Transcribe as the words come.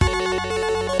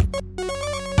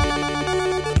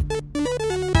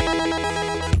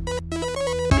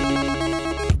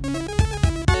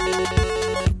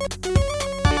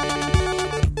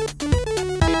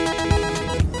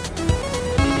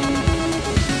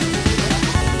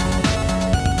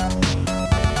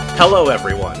Hello,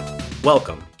 everyone.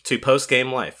 Welcome to Post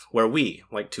Game Life, where we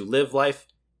like to live life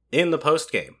in the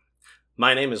post game.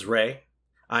 My name is Ray.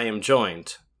 I am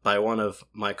joined by one of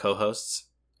my co-hosts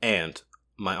and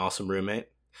my awesome roommate.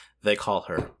 They call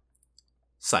her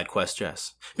SideQuest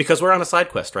Jess, because we're on a side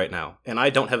quest right now, and I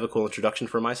don't have a cool introduction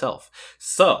for myself.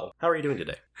 So, how are you doing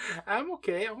today? I'm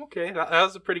okay. That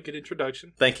was a pretty good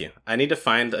introduction. Thank you. I need to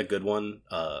find a good one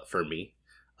for me.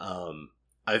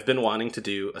 I've been wanting to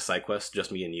do a side quest,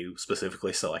 just me and you,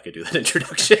 specifically so I could do that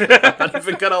introduction. I'm not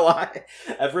even gonna lie.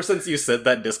 Ever since you sent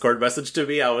that Discord message to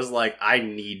me, I was like, I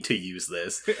need to use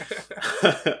this.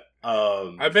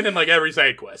 I've been in like every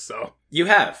side quest, so. You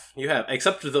have,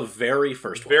 except the very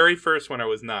first one. Very first one I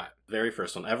was not. Very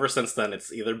first one. Ever since then,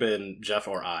 it's either been Jeff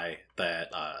or I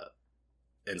that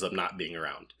ends up not being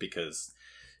around, because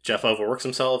Jeff overworks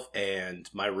himself and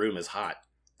my room is hot.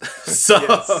 So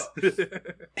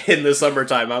in the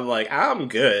summertime, I'm like, I'm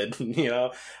good, you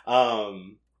know.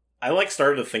 I like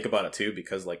started to think about it too,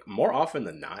 because like more often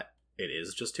than not, it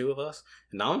is just two of us.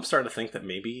 And now I'm starting to think that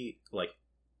maybe like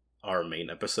our main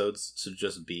episodes should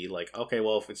just be like, okay,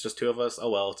 well, if it's just two of us,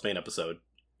 oh well, it's main episode,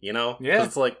 you know? Yeah.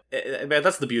 It's like, man,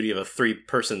 that's the beauty of a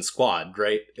 3-person squad,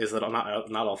 right? Is that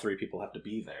not all three people have to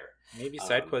be there. Maybe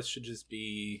side quest should just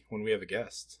be when we have a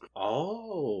guest.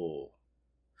 Oh.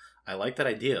 I like that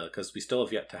idea, because we still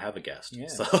have yet to have a guest. Yeah.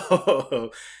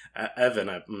 So, Evan,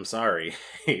 I'm sorry.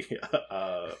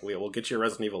 We'll get you a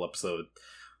Resident Evil episode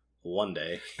one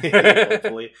day,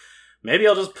 hopefully. Maybe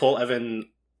I'll just pull Evan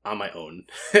on my own.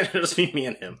 It'll just be me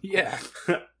and him. Yeah.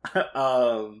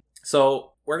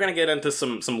 So, we're going to get into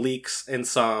some leaks and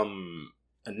some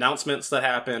announcements that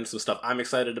happened, some stuff I'm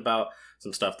excited about,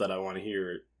 some stuff that I want to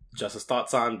hear Jess's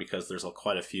thoughts on, because there's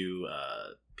quite a few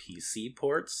PC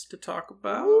ports to talk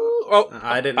about. Oh,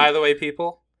 by the way,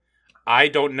 people, I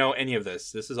don't know any of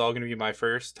this. This is all going to be my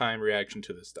first time reaction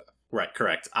to this stuff. Right,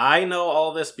 correct. I know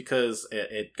all this because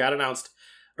it got announced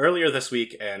earlier this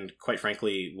week, and quite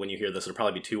frankly, when you hear this, it'll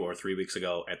probably be 2 or 3 weeks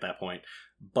ago at that point.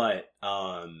 But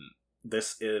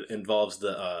it involves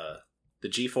the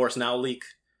GeForce Now leak,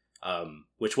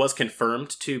 which was confirmed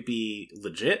to be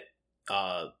legit.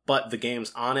 But the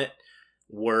games on it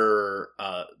were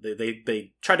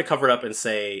they tried to cover it up and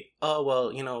say, oh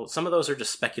well, you know, some of those are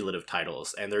just speculative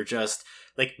titles and they're just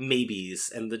like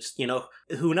maybes and just, you know,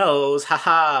 who knows,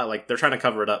 haha. Like they're trying to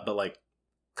cover it up, but like,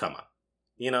 come on,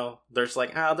 you know, there's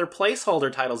like they're placeholder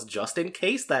titles just in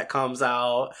case that comes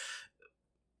out.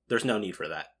 There's no need for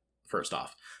that, first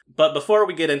off. But before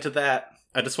we get into that,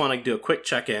 I just want to do a quick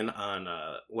check-in on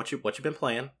what you've been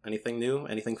playing. Anything new?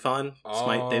 Anything fun?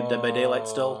 Smite Dead by Daylight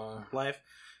still live?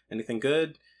 Anything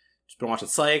good? Just been watching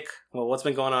Psych. Well, what's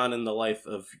been going on in the life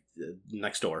of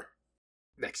Next Door?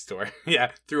 Next door.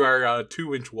 Yeah, through our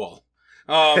 2-inch wall.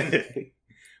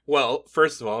 Well,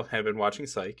 first of all, I've been watching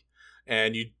Psych,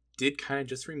 and you did kind of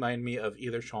just remind me of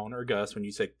either Sean or Gus when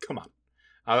you said, come on.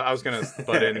 I was going to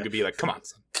butt in and be like, come on,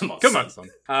 son. Come on, son.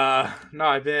 No,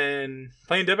 I've been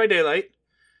playing Dead by Daylight.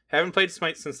 Haven't played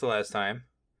Smite since the last time.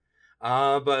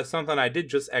 But something I did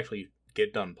just actually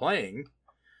get done playing.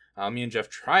 Me and Jeff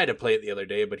tried to play it the other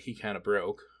day, but he kind of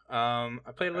broke. I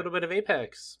played a little bit of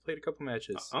Apex. Played a couple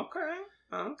matches.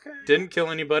 Okay. Didn't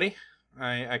kill anybody.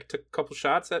 I took a couple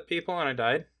shots at people and I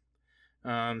died.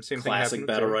 Same thing happened. Classic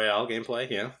Battle Royale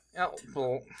gameplay, yeah. Oh,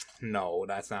 well, no,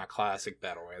 that's not classic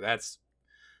Battle Royale. That's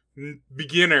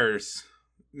beginners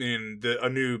in a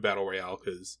new Battle Royale,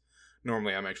 because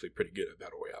normally I'm actually pretty good at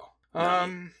Battle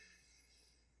Royale.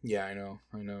 Yeah, I know.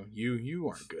 You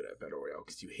aren't good at Battle Royale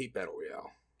because you hate Battle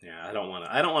Royale. Yeah, I don't want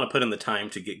to put in the time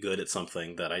to get good at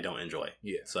something that I don't enjoy.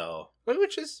 Yeah. So,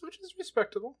 which is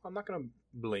respectable. I'm not going to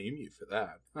blame you for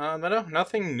that. But no,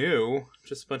 nothing new.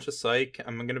 Just a bunch of Psych.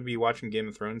 I'm going to be watching Game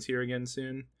of Thrones here again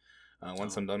soon.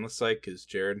 Once I'm done with Psych, because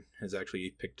Jared has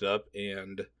actually picked it up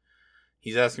and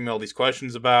he's asking me all these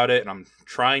questions about it, and I'm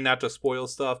trying not to spoil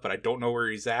stuff, but I don't know where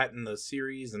he's at in the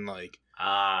series, and like,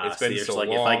 it's been so like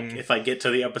long. If I get to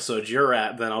the episode you're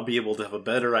at, then I'll be able to have a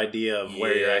better idea of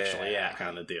where you're actually at,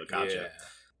 kind of deal. Gotcha. Yeah.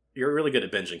 You're really good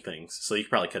at binging things, so you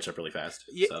can probably catch up really fast.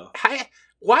 Yeah. So.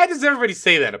 Why does everybody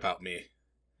say that about me?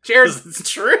 Jared, it's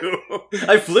true.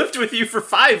 I've lived with you for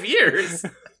 5 years.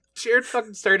 Jared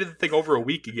fucking started the thing over a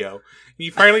week ago. And he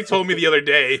finally told me the other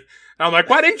day. And I'm like,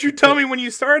 why didn't you tell me when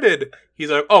you started? He's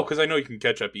like, oh, because I know you can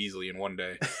catch up easily in one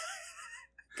day.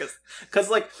 Because,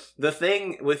 like, the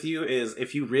thing with you is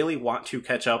if you really want to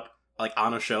catch up, like,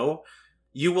 on a show,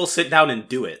 you will sit down and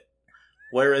do it.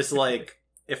 Whereas, like,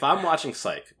 if I'm watching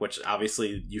Psych, which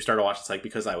obviously you started watching Psych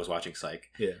because I was watching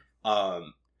Psych. Yeah.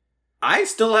 I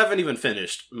still haven't even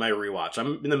finished my rewatch.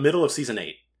 I'm in the middle of season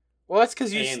 8. Well, that's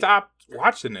because you stopped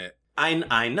watching it.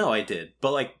 I know I did,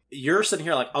 but like you're sitting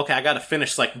here like, okay, I got to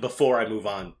finish like before I move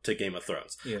on to Game of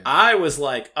Thrones. Yeah. I was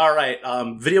like, all right,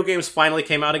 video games finally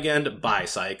came out again. Bye,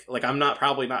 psych. Like I'm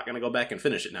probably not gonna go back and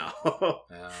finish it now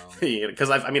because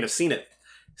I've seen it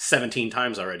 17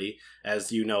 times already,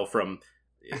 as you know from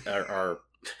our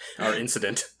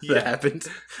incident that happened.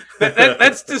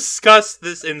 Let's discuss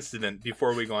this incident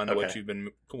before we go on to what you've been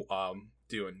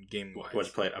doing game-wise. What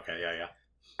you played? Okay, yeah.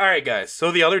 All right, guys.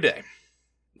 So the other day,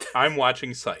 I'm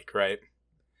watching Psych, right?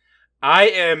 I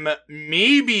am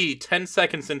maybe 10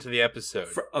 seconds into the episode.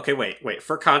 Wait.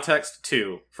 For context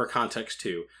two,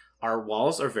 our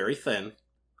walls are very thin,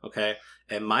 okay?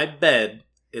 And my bed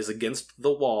is against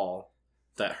the wall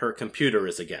that her computer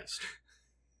is against.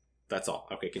 That's all.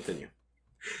 Okay, continue.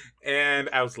 And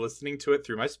I was listening to it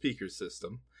through my speaker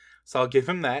system. So I'll give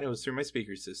him that. It was through my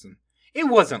speaker system. It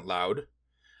wasn't loud.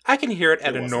 I can hear it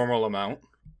at a normal amount.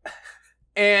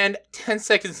 And 10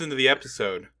 seconds into the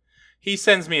episode, he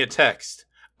sends me a text.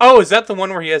 Oh, is that the one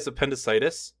where he has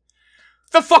appendicitis?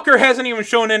 The fucker hasn't even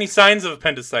shown any signs of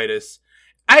appendicitis.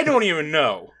 I don't even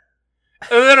know.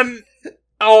 And then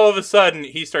all of a sudden,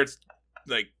 he starts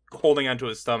like holding onto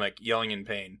his stomach, yelling in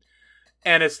pain.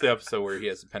 And it's the episode where he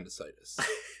has appendicitis.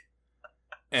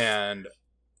 And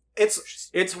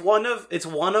it's one of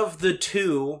the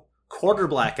 2 Quarter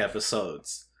Black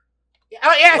episodes.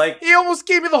 Oh yeah, like, he almost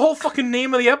gave me the whole fucking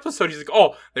name of the episode. He's like,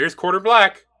 "Oh, there's Quarter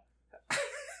Black."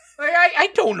 I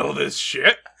don't know this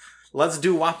shit. Let's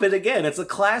do Whop It again. It's a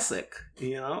classic.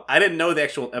 You know, I didn't know the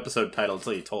actual episode title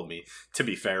until you told me. To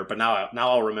be fair, but now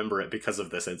I'll remember it because of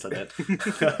this incident.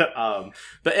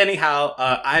 But anyhow,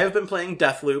 I have been playing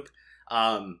Deathloop.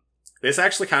 This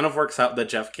actually kind of works out that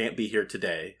Jeff can't be here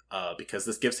today, because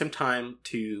this gives him time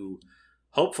to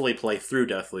hopefully play through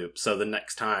Deathloop. So the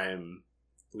next time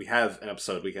we have an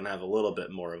episode, we can have a little bit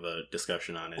more of a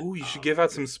discussion on it. Ooh, you should give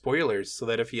out some spoilers so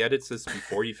that if he edits this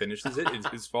before he finishes it, it's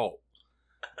his fault.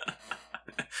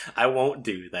 I won't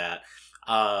do that.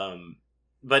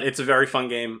 But it's a very fun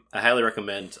game. I highly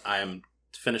recommend. I'm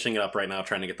finishing it up right now,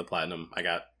 trying to get the platinum. I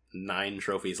got 9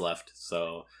 trophies left,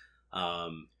 so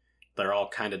they're all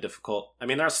kind of difficult. I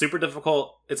mean, they're not super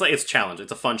difficult. It's a challenge.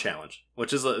 It's a fun challenge,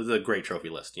 which is a great trophy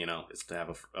list. You know, is to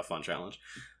have a fun challenge.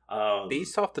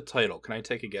 Based off the title, can I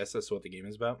take a guess as to what the game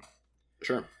is about?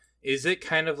 Sure. Is it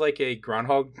kind of like a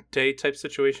Groundhog Day type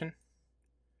situation?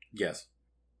 Yes.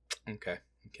 Okay.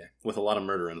 With a lot of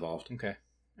murder involved. Okay.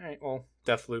 All right. Well,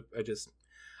 Deathloop.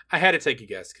 I had to take a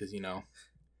guess because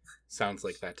sounds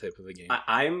like that type of a game.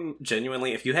 I'm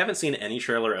genuinely, if you haven't seen any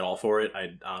trailer at all for it,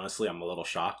 I'm a little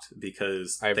shocked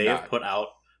because they have put out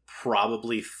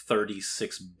probably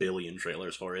 36 billion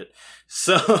trailers for it.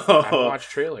 So I haven't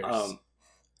watched trailers.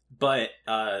 But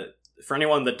for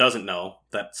anyone that doesn't know,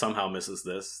 that somehow misses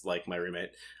this, like my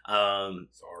roommate,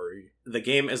 sorry. The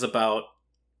game is about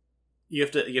you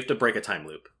have to break a time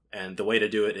loop, and the way to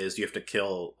do it is you have to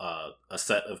kill a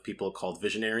set of people called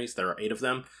visionaries. There are 8 of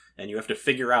them, and you have to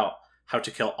figure out how to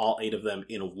kill all 8 of them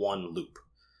in one loop.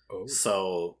 Oh.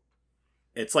 So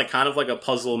it's like kind of like a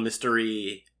puzzle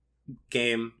mystery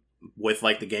game with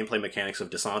like the gameplay mechanics of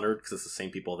Dishonored, because it's the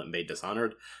same people that made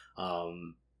Dishonored.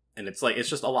 And it's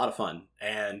just a lot of fun.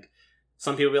 And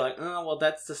some people be like, oh, well,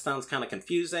 that just sounds kind of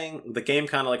confusing. The game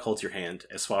kind of like holds your hand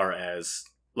as far as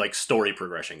like story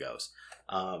progression goes.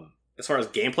 As far as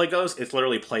gameplay goes, it's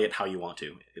literally play it how you want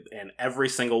to. And every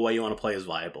single way you want to play is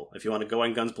viable. If you want to go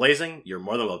in guns blazing, you're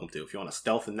more than welcome to. If you want to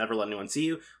stealth and never let anyone see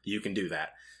you, you can do that.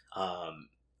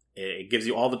 It gives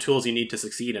you all the tools you need to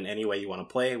succeed in any way you want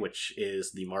to play, which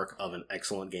is the mark of an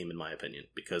excellent game in my opinion,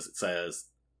 because it says,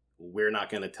 we're not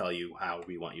going to tell you how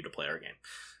we want you to play our game.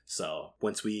 So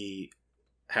once we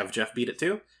have Jeff beat it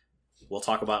too, we'll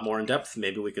talk about it more in depth.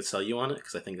 Maybe we could sell you on it,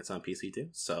 because I think it's on PC too.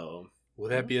 So will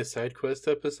that be a side quest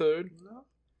episode?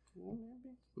 No,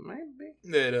 maybe.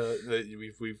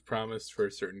 That we've promised for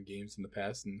certain games in the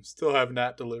past and still have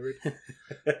not delivered.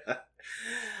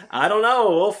 I don't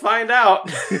know. We'll find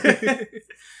out.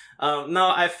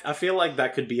 No, I feel like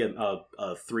that could be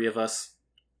a 3 of us,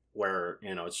 where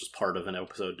it's just part of an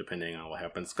episode depending on what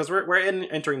happens, because we're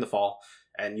entering the fall,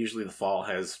 and usually the fall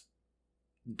has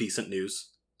decent news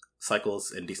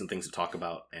cycles and decent things to talk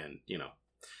about, and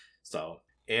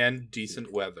and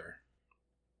decent weather,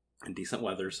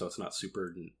 so it's not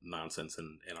super nonsense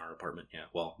in our apartment. Yeah,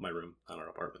 well, my room, not our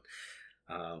apartment.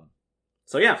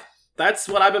 So yeah, that's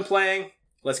what I've been playing.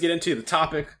 Let's get into the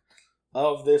topic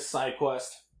of this side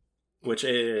quest, which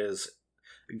is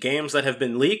games that have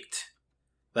been leaked,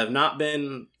 that have not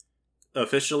been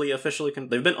officially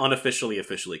they've been unofficially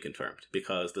officially confirmed,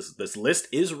 because this list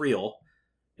is real.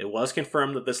 It was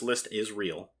confirmed that this list is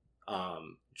real.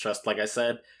 Just like I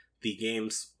said, the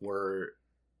games were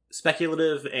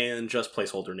speculative and just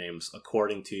placeholder names,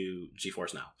 according to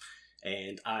GeForce Now.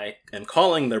 And I am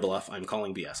calling their bluff. I'm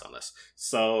calling BS on this.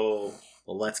 So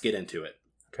let's get into it.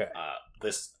 Okay.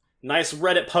 This nice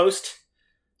Reddit post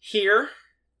here,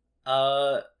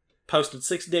 posted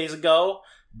 6 days ago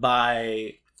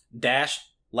by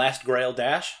Last Grail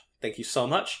Dash. Thank you so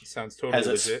much. Sounds totally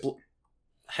legit.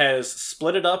 Has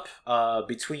split it up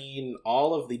between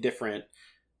all of the different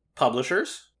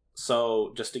publishers.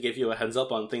 So just to give you a heads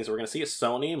up on things we're going to see, is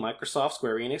Sony, Microsoft,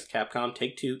 Square Enix, Capcom,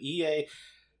 Take-Two, EA,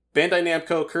 Bandai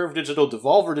Namco, Curve Digital,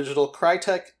 Devolver Digital,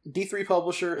 Crytek, D3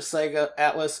 Publisher, Sega,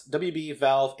 Atlas, WB,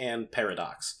 Valve, and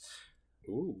Paradox.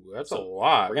 Ooh, that's a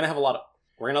lot. We're gonna have a lot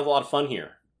of fun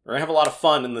here. We're gonna have a lot of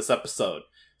fun in this episode.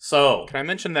 So, can I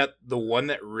mention that the one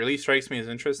that really strikes me as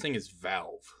interesting is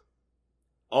Valve?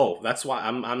 Oh, that's why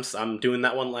I'm doing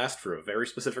that one last for a very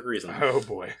specific reason. Oh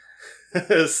boy.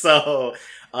 So,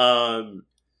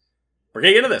 we're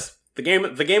gonna get into this. The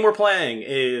game we're playing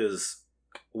is.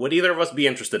 Would either of us be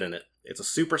interested in it? It's a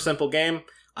super simple game.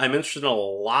 I'm interested in a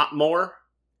lot more,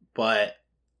 but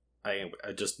I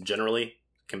just generally,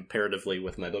 comparatively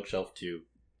with my bookshelf to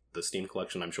the Steam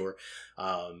collection, I'm sure.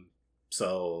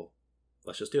 So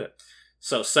let's just do it.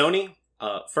 So Sony,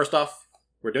 first off,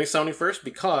 we're doing Sony first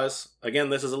because, again,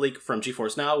 this is a leak from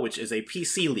GeForce Now, which is a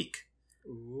PC leak.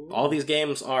 Ooh. All these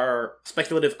games are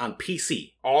speculative on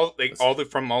PC.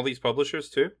 From all these publishers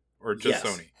too? Or just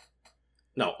yes. Sony?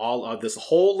 No, all of this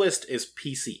whole list is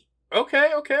PC.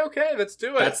 Okay, let's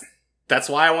do it. That's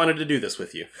why I wanted to do this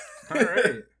with you. All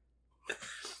right.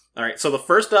 All right, so the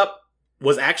first up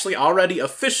was actually already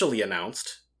officially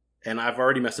announced, and I've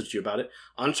already messaged you about it.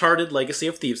 Uncharted Legacy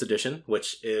of Thieves Edition,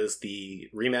 which is the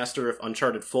remaster of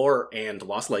Uncharted 4 and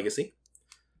Lost Legacy.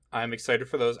 I'm excited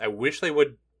for those. I wish they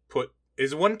would put...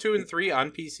 Is 1, 2, and 3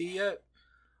 on PC yet?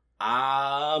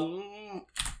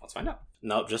 Let's find out.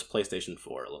 No, just PlayStation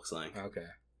 4, it looks like. Okay.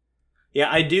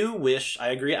 Yeah, I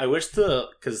agree. I wish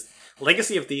because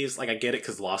Legacy of Thieves, like, I get it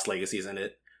because Lost Legacy is in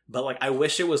it, but, like, I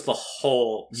wish it was the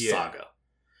whole saga.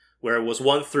 Where it was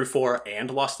 1 through 4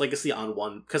 and Lost Legacy on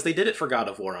one, because they did it for God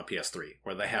of War on PS3,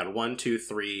 where they had 1, 2,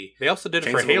 3. They also did it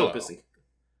for Halo.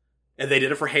 And they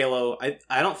did it for Halo.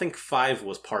 I don't think 5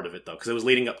 was part of it, though, because it was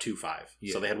leading up to 5.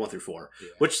 Yeah. So they had 1 through 4. Yeah.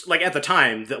 Which, like, at the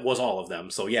time, that was all of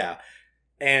them, so yeah.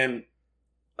 And...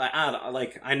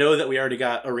 I know that we already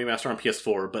got a remaster on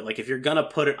PS4, but like if you're gonna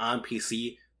put it on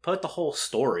PC, put the whole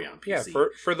story on PC. Yeah,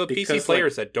 for the PC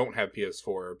players that don't have PS4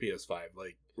 or PS5,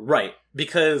 like right.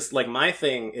 Because like my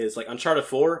thing is like Uncharted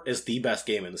 4 is the best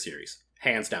game in the series,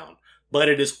 hands down. But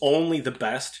it is only the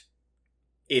best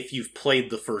if you've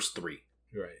played the first 3.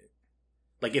 Right.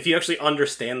 Like if you actually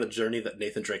understand the journey that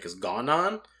Nathan Drake has gone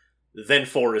on, then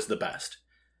 4 is the best.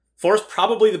 4 is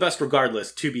probably the best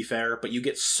regardless, to be fair, but you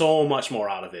get so much more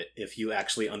out of it if you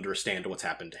actually understand what's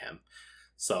happened to him.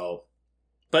 So,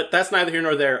 but that's neither here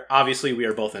nor there. Obviously, we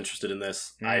are both interested in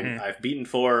this. Mm-hmm. I've beaten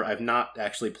 4. I've not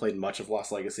actually played much of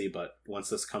Lost Legacy, but once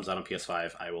this comes out on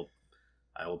PS5, I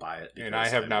will buy it. And I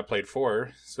have not played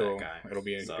 4, so it'll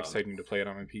be exciting to play it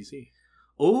on my PC.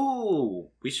 Ooh,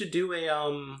 we should do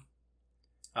a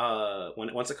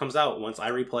once it comes out, once I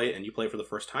replay it and you play it for the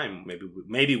first time,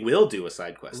 maybe we'll do a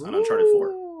side quest on Uncharted 4.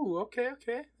 Ooh, okay.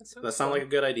 That sound like a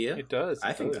good idea? It does.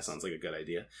 I think that sounds like a good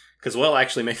idea because we'll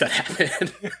actually make that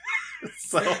happen.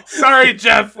 So sorry,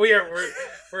 Jeff, we're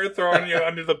throwing you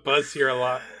under the bus here a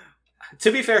lot. To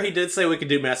be fair, he did say we could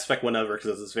do Mass Effect whenever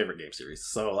because it's his favorite game series.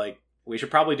 So like we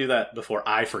should probably do that before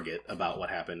I forget about what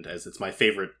happened, as it's my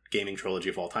favorite gaming trilogy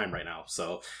of all time right now.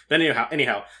 So, but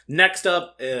anyhow, next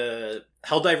up,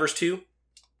 Helldivers 2.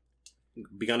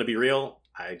 Begun to be real.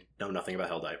 I know nothing about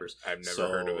Helldivers. I've never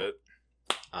heard of it.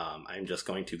 I'm just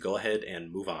going to go ahead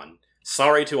and move on.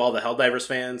 Sorry to all the Helldivers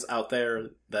fans out there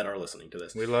that are listening to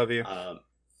this. We love you.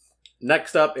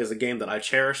 Next up is a game that I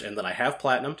cherish and that I have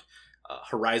platinumed,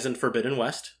 Horizon Forbidden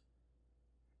West.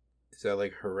 Is that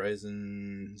like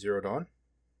Horizon Zero Dawn?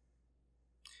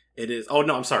 It is. Oh,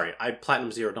 no, I'm sorry. I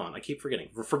Platinum Zero Dawn. I keep forgetting.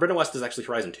 Forbidden West is actually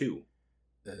Horizon 2.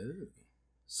 Oh.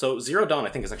 So Zero Dawn, I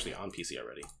think, is actually on PC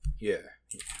already. Yeah.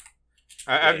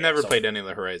 I've never played any of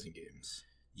the Horizon games.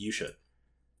 You should.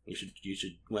 You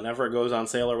should. Whenever it goes on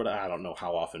sale or whatever. I don't know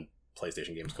how often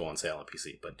PlayStation games go on sale on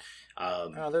PC, but...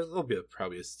 there'll be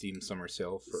probably a Steam summer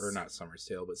sale, or not summer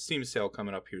sale, but Steam sale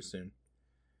coming up here soon.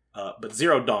 But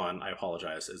Zero Dawn, I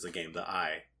apologize, is a game that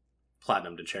I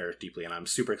platinumed and cherish deeply, and I'm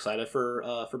super excited for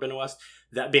Forbidden West.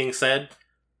 That being said,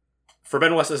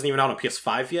 Forbidden West isn't even out on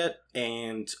PS5 yet,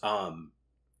 and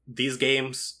these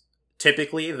games,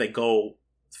 typically, they go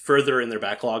further in their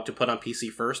backlog to put on PC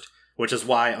first, which is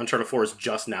why Uncharted 4 is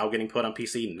just now getting put on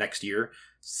PC next year,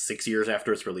 6 years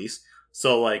after its release.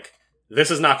 So, like,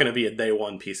 this is not going to be a day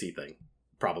one PC thing,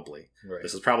 probably. Right.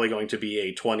 This is probably going to be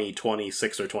a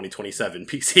 2026 or 2027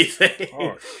 PC thing.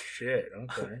 Oh, shit.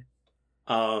 Okay.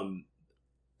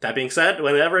 That being said,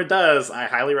 whenever it does, I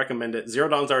highly recommend it. Zero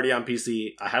Dawn's already on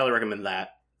PC. I highly recommend that.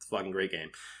 It's a fucking great game.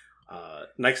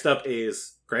 Next up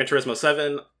is Gran Turismo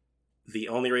 7. The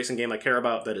only racing game I care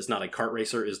about that is not a kart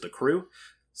racer is The Crew.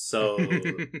 So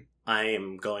I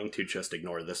am going to just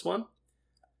ignore this one.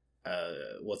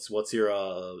 What's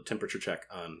your temperature check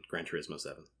on Gran Turismo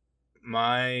 7?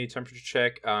 My temperature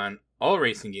check on all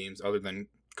racing games, other than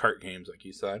kart games, like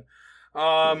you said,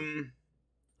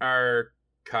 are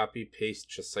copy paste,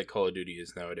 just like Call of Duty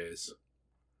is nowadays.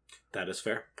 That is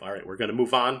fair. All right, we're going to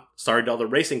move on. Sorry to all the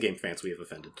racing game fans we have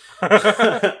offended.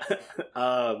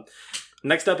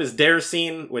 Next up is Dare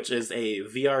Scene, which is a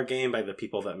VR game by the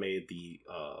people that made the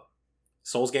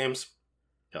Souls games,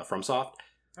 FromSoft.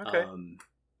 Okay.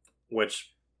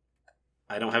 Which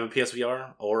I don't have a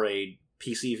PSVR or a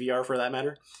PC VR for that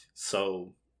matter,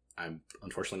 so I'm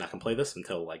unfortunately not going to play this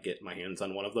until I get my hands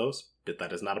on one of those.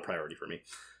 That is not a priority for me.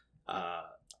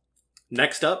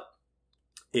 Next up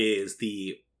is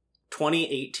the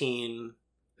 2018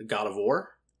 God of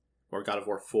War, or God of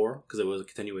War 4, because it was a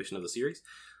continuation of the series.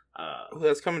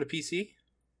 That's coming to PC?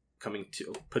 Coming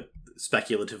to, put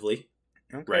speculatively,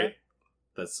 Okay. right?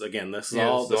 That's, again, this is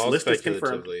all, this list is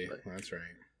confirmed. That's right.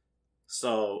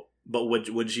 So, but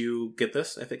would you get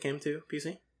this if it came to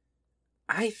PC?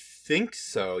 I think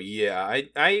so, yeah.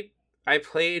 I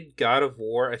played God of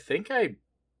War. I think I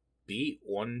beat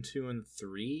 1, 2, and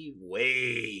 3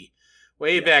 way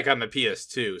back on the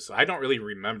PS2, so I don't really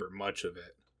remember much of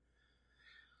it.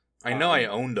 I know I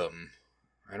owned them.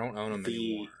 I don't own them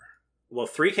anymore. Well,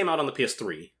 3 came out on the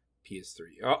PS3. PS3.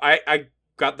 Oh,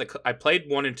 I played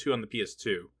 1 and 2 on the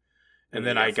PS2, and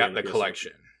then I got the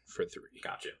collection for 3.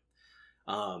 Gotcha.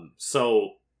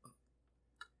 So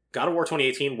God of War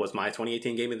 2018 was my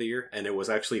 2018 game of the year, and it was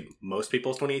actually most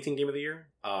people's 2018 game of the year.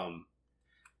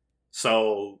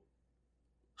 So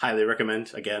highly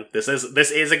recommend. Again, this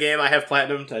is a game I have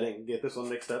platinumed. I didn't get this one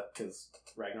mixed up because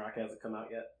Ragnarok hasn't come out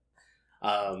yet.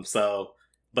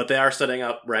 But they are setting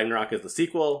up Ragnarok as the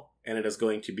sequel, and it is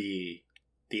going to be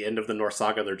the end of the Norse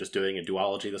saga. They're just doing a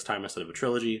duology this time instead of a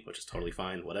trilogy, which is totally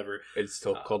fine. Whatever. It's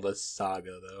still called a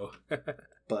saga, though.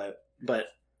 But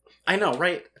I know,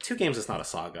 right? 2 games is not a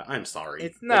saga. I'm sorry.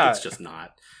 It's not. Like, it's just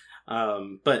not.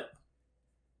 But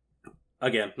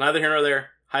again, neither here nor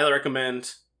there. Highly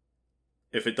recommend.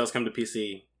 If it does come to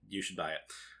PC, you should buy it.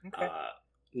 Okay.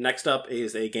 Next up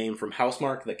is a game from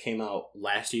Housemarque that came out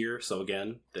last year. So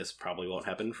again, this probably won't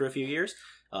happen for a few years.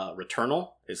 Returnal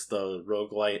is the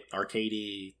roguelite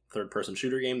arcadey third-person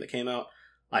shooter game that came out.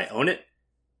 I own it,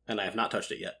 and I have not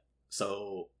touched it yet.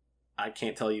 So I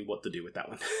can't tell you what to do with that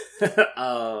one.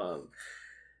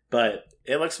 But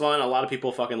it looks fun. A lot of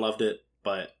people fucking loved it.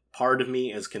 But part of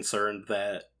me is concerned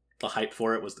that the hype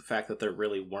for it was the fact that there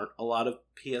really weren't a lot of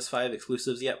PS5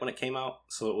 exclusives yet when it came out.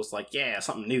 So it was like, yeah,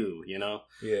 something new, you know?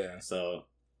 Yeah. So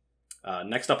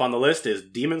next up on the list is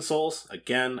Demon's Souls.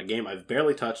 Again, a game I've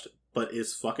barely touched, but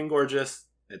is fucking gorgeous.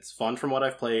 It's fun from what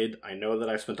I've played. I know that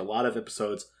I've spent a lot of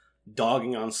episodes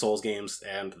dogging on Souls games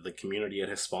and the community it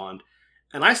has spawned.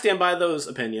 And I stand by those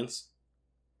opinions.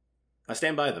 I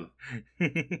stand by them.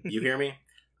 You hear me?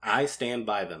 I stand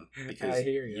by them. Because I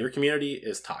hear you. Your community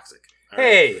is toxic.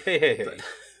 Hey.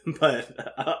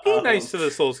 But be nice to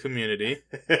the Souls community.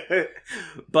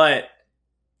 But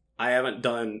I haven't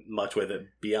done much with it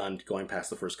beyond going past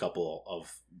the first couple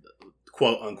of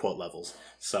quote-unquote levels.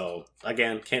 So,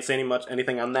 again, can't say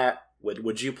anything on that.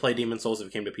 Would you play Demon's Souls if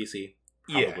it came to PC?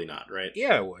 Probably not, right?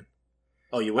 Yeah, I would.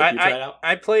 Oh, you would? You try it out?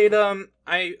 I played,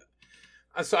 I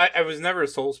was never a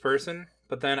Souls person,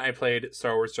 but then I played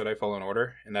Star Wars Jedi Fallen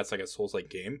Order, and that's like a Souls-like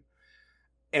game.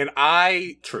 And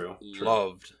I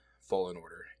loved Fallen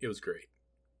Order. It was great.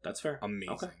 That's fair.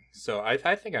 Amazing. Okay. So I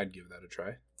think I'd give that a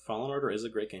try. Fallen Order is a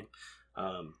great game.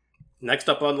 Next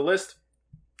up on the list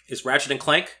is Ratchet &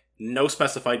 Clank. No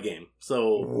specified game.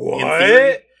 So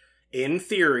what? In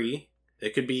theory,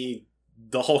 it could be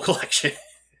the whole collection.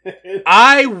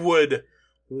 I would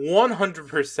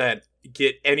 100%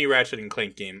 get any Ratchet &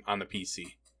 Clank game on the PC.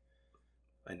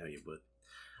 I know you would.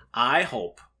 I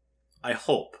hope.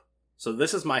 So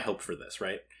this is my hope for this,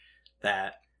 right?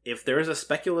 That if there is a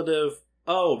speculative,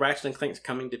 Ratchet & Clank's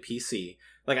coming to PC.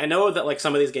 Like, I know that, like,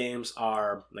 some of these games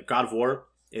are, like, God of War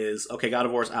is, okay, God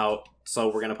of War's out, so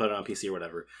we're going to put it on PC or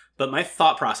whatever. But my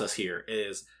thought process here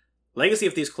is Legacy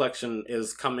of Thieves Collection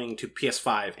is coming to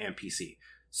PS5 and PC.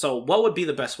 So what would be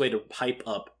the best way to hype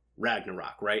up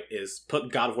Ragnarok, right, is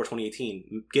put God of War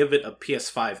 2018, give it a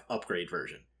PS5 upgrade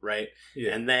version, right?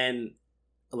 Yeah. And then,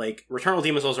 like, Returnal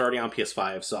Demon's Souls are already on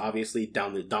PS5, so obviously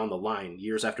down the line,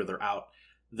 years after they're out,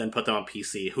 then put them on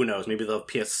PC. Who knows? Maybe they'll have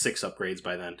PS6 upgrades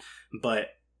by then. But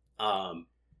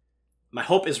my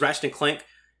hope is Ratchet and Clank,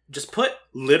 just put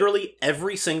literally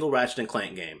every single Ratchet and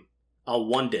Clank game on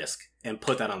one disc and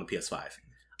put that on the PS5.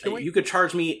 You could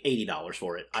charge me $80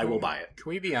 for it. I will buy it.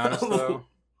 Can we be honest, though?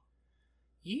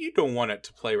 You don't want it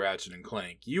to play Ratchet and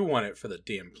Clank. You want it for the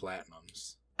damn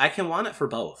Platinums. I can want it for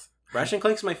both. Ratchet and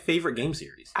Clank's my favorite game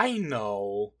series. I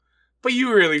know. But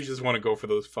you really just want to go for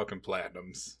those fucking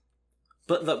Platinums.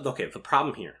 But, the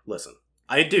problem here, listen.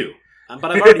 I do.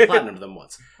 But I've already platinumed them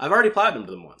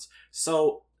once.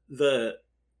 So, the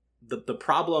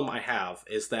problem I have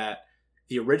is that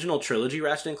the original trilogy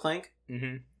Ratchet and Clank,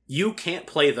 you can't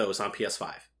play those on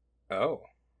PS5. Oh.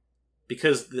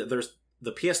 Because there's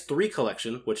the PS3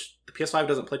 collection, which the PS5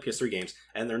 doesn't play PS3 games,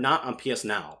 and they're not on PS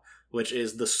Now, which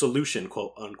is the solution,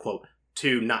 quote unquote,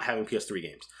 to not having PS3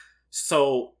 games.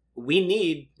 So we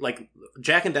need, like,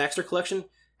 Jak and Daxter collection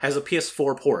has a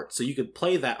PS4 port, so you could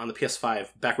play that on the PS5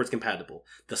 backwards compatible.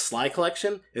 The Sly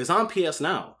collection is on PS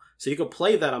Now, so you could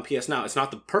play that on PS Now. It's not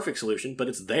the perfect solution, but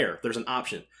it's there. There's an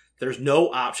option. There's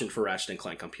no option for Ratchet and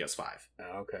Clank on PS5.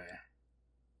 Okay.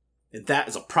 And that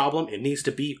is a problem. It needs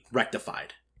to be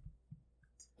rectified.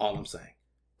 All I'm saying.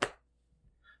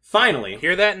 Finally.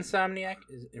 Hear that, Insomniac?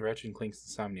 Ratchet and Clank's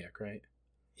Insomniac, right?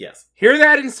 Yes. Hear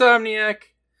that, Insomniac?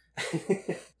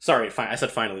 Sorry, I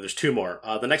said finally. There's two more.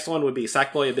 The next one would be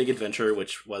Sackboy: A Big Adventure,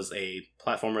 which was a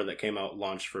platformer that came out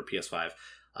launched for PS5.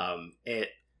 It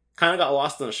kind of got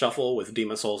lost in the shuffle with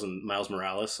Demon's Souls and Miles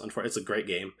Morales. It's a great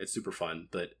game. It's super fun,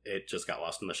 but it just got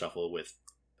lost in the shuffle with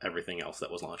everything else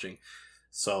that was launching.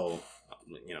 So,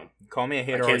 Call me a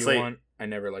hater all you want. I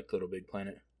never liked Little Big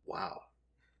Planet. Wow.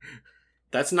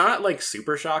 That's not, like,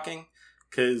 super shocking,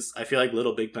 because I feel like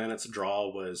Little Big Planet's draw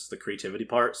was the creativity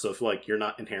part, so if, like, you're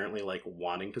not inherently, like,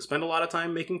 wanting to spend a lot of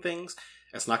time making things,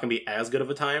 it's not going to be as good of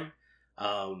a time.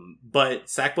 But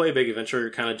Sackboy: Big Adventure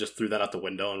kind of just threw that out the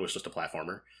window and was just a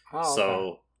platformer.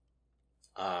 Oh,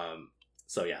 okay.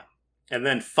 So yeah. And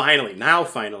then finally,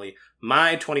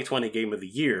 my 2020 game of the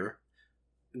year,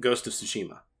 Ghost of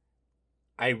Tsushima.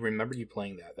 I remember you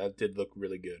playing that. That did look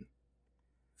really good.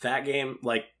 That game,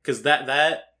 like, because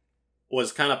that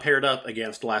was kind of paired up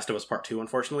against Last of Us Part 2,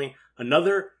 unfortunately.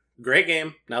 Another great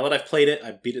game. Now that I've played it,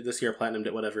 I beat it this year, platinumed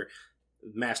it, whatever.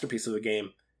 Masterpiece of a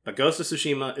game. But Ghost of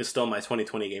Tsushima is still my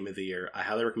 2020 game of the year. I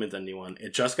highly recommend it to anyone.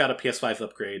 It just got a PS5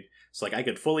 upgrade. So, like, I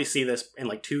could fully see this in,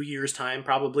 like, 2 years' time,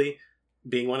 probably,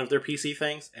 being one of their PC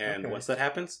things. And once that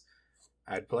happens,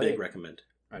 I'd play. Big recommend.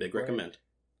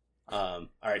 All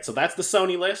right, so that's the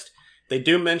Sony list. They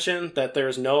do mention that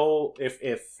there's no...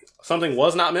 If something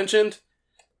was not mentioned,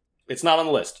 it's not on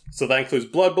the list. So that includes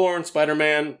Bloodborne,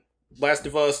 Spider-Man, Last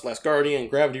of Us, Last Guardian,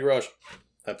 Gravity Rush.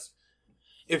 That's...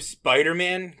 If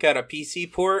Spider-Man got a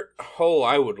PC port,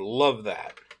 I would love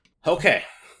that. Okay.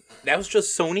 That was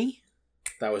just Sony?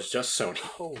 That was just Sony.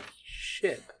 Holy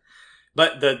shit.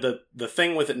 But the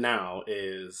thing with it now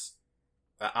is...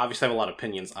 obviously I have a lot of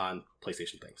opinions on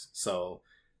PlayStation things. So...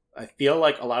 I feel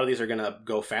like a lot of these are going to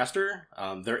go faster.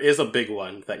 There is a big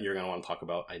one that you're going to want to talk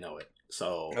about. I know it.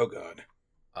 So, oh, God.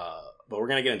 But we're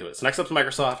going to get into it. So next up is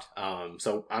Microsoft.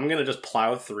 So I'm going to just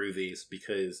plow through these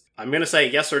because I'm going to say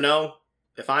yes or no.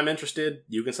 If I'm interested,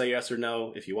 you can say yes or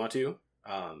no if you want to.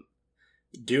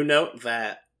 Do note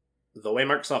that the way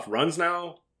Microsoft runs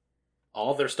now,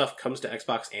 all their stuff comes to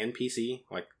Xbox and PC.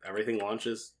 Like, everything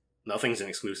launches. Nothing's an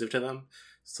exclusive to them.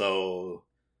 So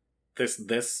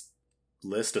this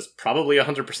list is probably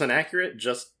 100% accurate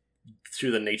just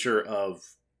through the nature of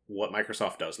what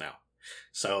Microsoft does now.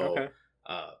 So,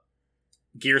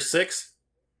 Gear 6,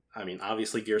 I mean,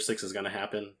 obviously Gear 6 is going to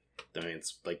happen. I mean,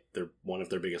 it's like they're one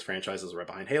of their biggest franchises right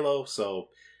behind Halo, so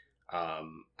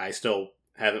I still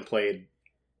haven't played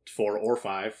 4 or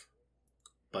 5,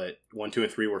 but 1, 2,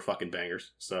 and 3 were fucking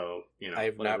bangers, so, I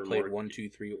have not played 1, 2,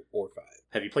 3, or 5.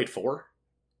 Have you played 4?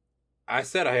 I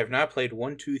said I have not played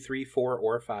 1, 2, 3, 4,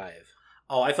 or 5.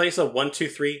 Oh, I thought you said 1, 2,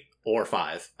 3, or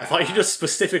 5. I thought you just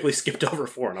specifically skipped over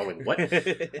 4, and I was like,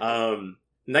 what?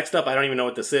 Next up, I don't even know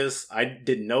what this is. I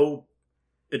did no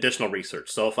additional research.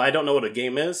 So if I don't know what a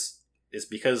game is, it's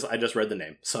because I just read the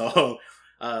name. So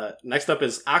next up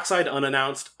is Oxide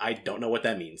Unannounced. I don't know what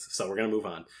that means, so we're going to move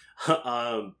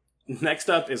on. Next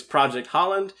up is Project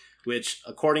Holland, which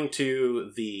according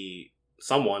to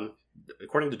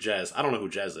according to Jez, I don't know who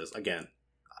Jez is. Again,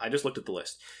 I just looked at the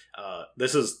list.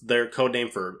 This is their code name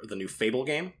for the new Fable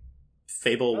game.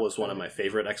 Fable was one of my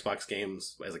favorite Xbox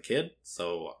games as a kid,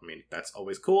 so I mean that's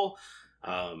always cool.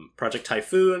 Project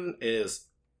Typhoon is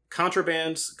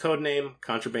Contraband's codename.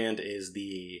 Contraband is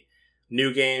the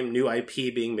new game, new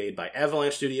IP being made by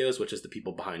Avalanche Studios, which is the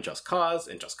people behind Just Cause,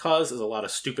 and Just Cause is a lot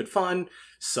of stupid fun,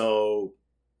 so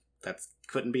that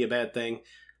couldn't be a bad thing.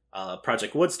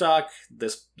 Project Woodstock,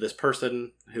 this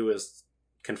person who is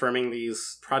confirming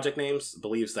these project names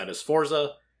believes that is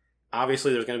Forza.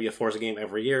 Obviously, there's going to be a Forza game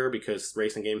every year because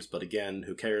racing games, but again,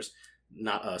 who cares?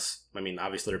 Not us. I mean,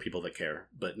 obviously there are people that care,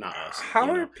 but not us. How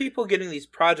are people getting these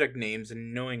project names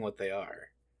and knowing what they are?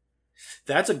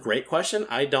 That's a great question.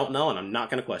 I don't know, and I'm not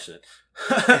going to question it.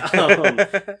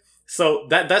 So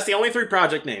that's the only 3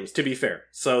 project names, to be fair.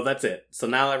 So that's it. So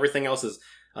now everything else is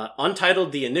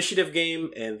Untitled, the Initiative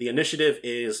game, and the Initiative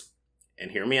is,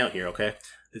 and hear me out here, okay?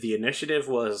 The Initiative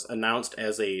was announced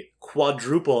as a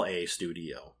quadruple A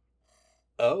studio.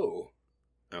 Oh.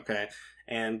 Okay.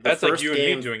 And that's like you and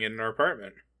me doing it in our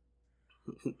apartment.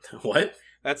 What?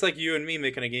 That's like you and me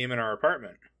making a game in our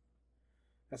apartment.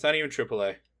 That's not even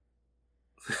AAA.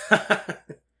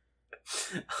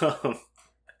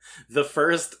 The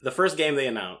first game they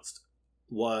announced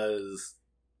was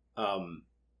I'm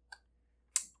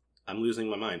losing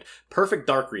my mind. Perfect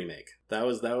Dark remake. That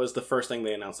was the first thing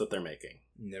they announced that they're making.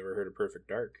 Never heard of Perfect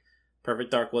Dark.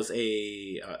 Perfect Dark was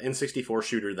a N64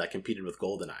 shooter that competed with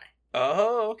GoldenEye.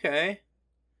 Oh, okay.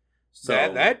 So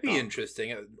that'd be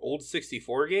interesting. An old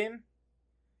 64 game?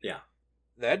 Yeah.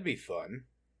 That'd be fun.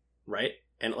 Right?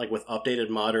 And like with updated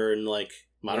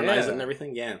modernize it and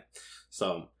everything? Yeah.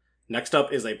 So next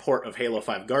up is a port of Halo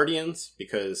 5 Guardians,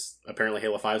 because apparently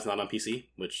Halo 5 is not on PC,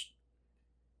 which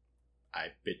I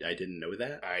didn't know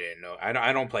that. I didn't know.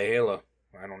 I don't play Halo.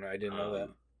 I don't know. I didn't know that.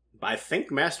 But I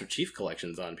think Master Chief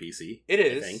Collection's on PC. It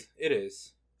is. It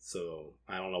is. So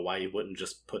I don't know why you wouldn't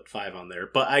just put 5 on there.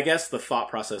 But I guess the thought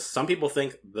process, some people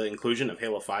think the inclusion of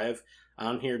Halo 5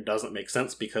 on here doesn't make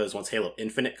sense because once Halo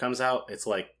Infinite comes out, it's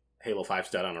like Halo 5's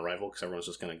dead on arrival because everyone's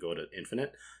just going to go to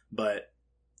Infinite. But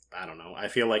I don't know. I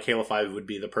feel like Halo 5 would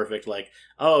be the perfect, like,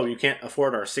 oh, you can't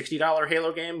afford our $60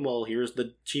 Halo game? Well, here's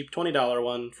the cheap $20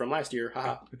 one from last year.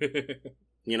 Haha.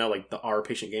 You know, like the our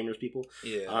patient gamers people.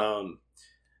 Yeah.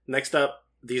 Next up,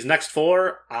 these next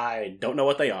 4, I don't know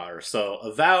what they are. So,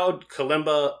 Avowed,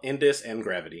 Kalimba, Indus, and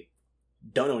Gravity.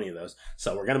 Don't know any of those.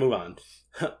 So, we're going to move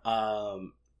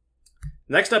on.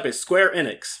 Next up is Square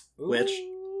Enix, which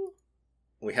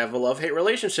we have a love-hate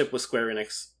relationship with Square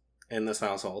Enix in this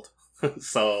household.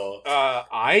 So...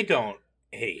 I don't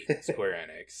hate Square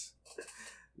Enix.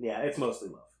 Yeah, it's mostly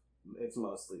love. It's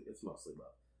mostly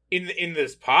love. In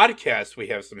this podcast, we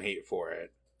have some hate for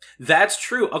it. That's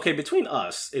true. Okay, between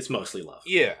us, it's mostly love.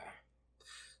 Yeah.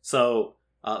 So,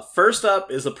 first up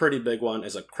is a pretty big one,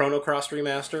 is a Chrono Cross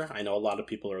remaster. I know a lot of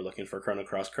people are looking for Chrono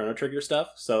Cross, Chrono Trigger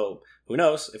stuff. So, who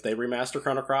knows? If they remaster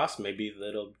Chrono Cross, maybe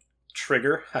that'll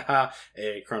trigger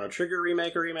a Chrono Trigger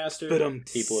remake or remaster.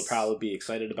 People would probably be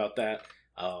excited about that.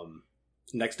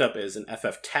 Next up is an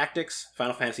FF Tactics,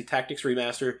 Final Fantasy Tactics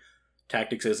remaster.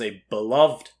 Tactics is a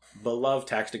beloved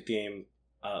tactic game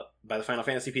by the Final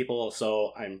Fantasy people,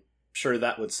 so I'm sure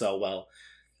that would sell well.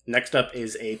 Next up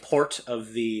is a port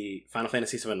of the Final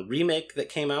Fantasy VII Remake that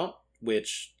came out,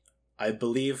 which I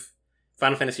believe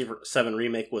Final Fantasy VII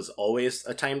Remake was always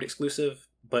a timed exclusive,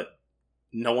 but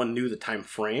no one knew the time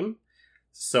frame.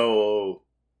 So,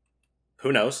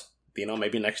 who knows? You know,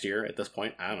 maybe next year at this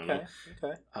point. I don't know.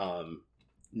 Okay.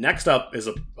 Next up is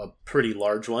a pretty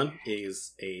large one,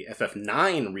 is a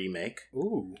FF9 remake.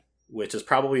 Ooh. Which is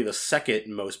probably the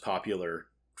second most popular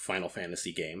Final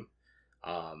Fantasy game.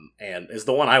 And is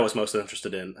the one I was most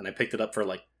interested in, and I picked it up for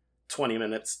like 20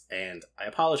 minutes, and I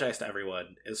apologize to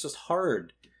everyone. It's just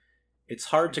hard. It's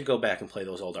hard to go back and play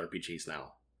those old RPGs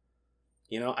now.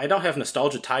 You know, I don't have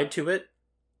nostalgia tied to it,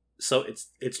 so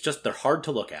it's just, they're hard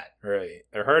to look at. Right.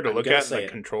 They're hard to look at, and the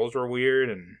controls are weird,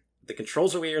 and... The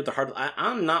controls are weird, they're hard.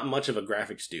 I'm not much of a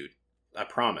graphics dude. I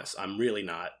promise. I'm really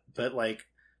not. But, like,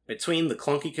 between the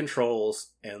clunky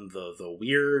controls and the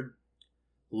weird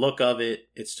look of it,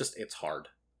 it's hard.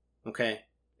 Okay?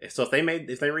 So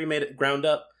if they remade it ground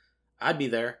up, I'd be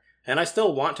there. And I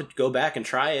still want to go back and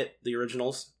try it, the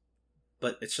originals.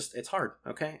 But it's hard,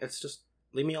 okay? It's just,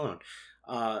 leave me alone.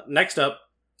 Next up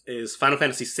is Final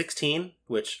Fantasy 16,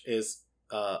 which is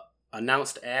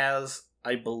announced as,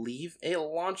 I believe, a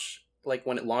launch. Like,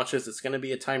 when it launches, it's going to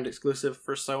be a timed exclusive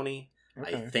for Sony,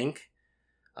 okay. I think.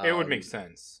 It would make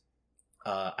sense.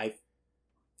 I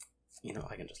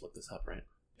can just look this up, right?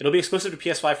 It'll be exclusive to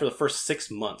PS5 for the first 6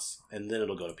 months, and then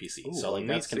it'll go to PC. Ooh, so, like,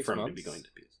 that's confirmed to be going to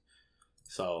PC.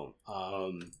 So,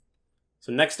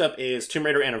 so next up is Tomb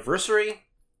Raider Anniversary.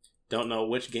 Don't know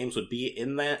which games would be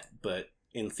in that, but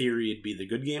in theory, it'd be the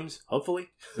good games,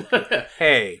 hopefully.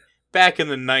 Hey, back in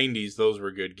the 90s, those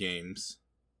were good games.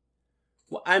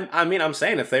 Well, I'm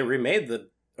saying if they remade the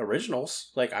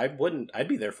originals, like, I'd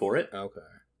be there for it. Okay.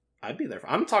 I'd be there.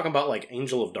 I'm talking about, like,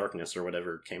 Angel of Darkness or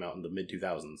whatever came out in the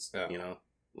mid-2000s, Yeah. you know?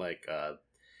 Like,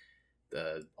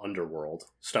 the Underworld,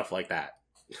 stuff like that.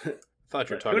 I thought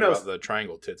you were talking about the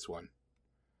Triangle Tits one.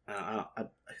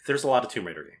 There's a lot of Tomb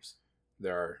Raider games.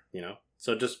 There are. You know?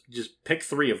 So just pick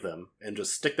 3 of them and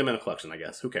just stick them in a collection, I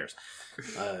guess. Who cares?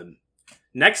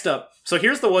 Next up, so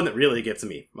here's the one that really gets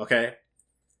me, okay?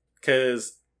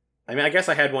 Because, I mean, I guess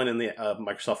I had one in the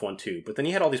Microsoft one too, but then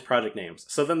you had all these project names.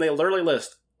 So then they literally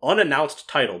list unannounced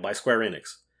title by Square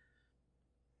Enix.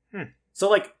 So,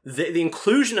 like, the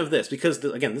inclusion of this, because,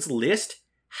 again, this list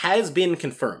has been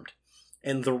confirmed.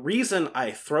 And the reason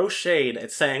I throw shade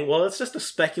at saying, well, it's just a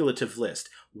speculative list.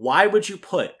 Why would you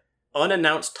put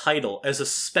unannounced title as a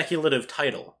speculative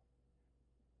title?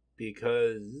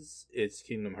 Because it's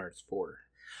Kingdom Hearts 4.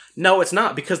 No, it's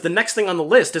not, because the next thing on the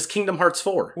list is Kingdom Hearts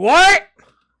 4. What?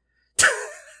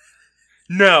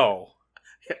 No.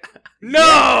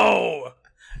 No!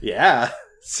 Yeah.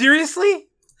 Seriously?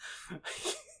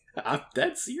 I'm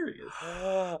dead serious.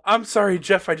 I'm sorry,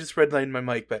 Jeff, I just redlined my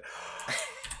mic, but...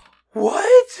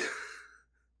 What?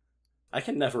 I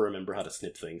can never remember how to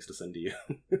snip things to send to you.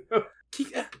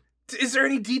 Is there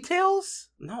any details?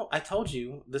 No, I told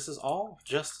you, this is all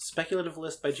just speculative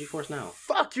list by GeForce Now.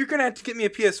 Fuck, you're gonna have to get me a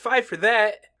PS5 for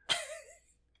that.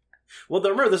 Well,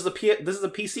 remember, this is a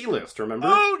PC list, remember?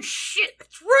 Oh, shit,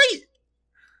 that's right!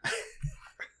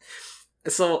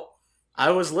 So,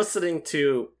 I was listening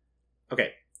to...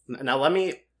 Okay, now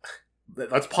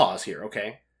let's pause here,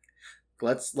 okay?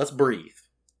 Let's breathe.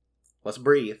 Let's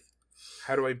breathe.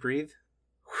 How do I breathe?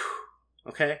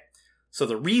 Okay? So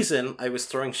the reason I was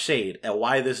throwing shade at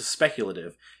why this is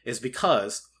speculative is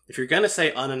because if you're going to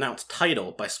say unannounced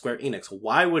title by Square Enix,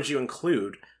 why would you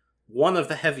include one of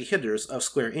the heavy hitters of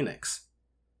Square Enix?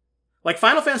 Like,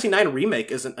 Final Fantasy IX Remake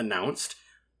isn't announced.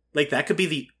 Like, that could be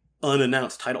the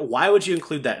unannounced title. Why would you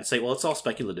include that and say, well, it's all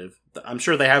speculative? I'm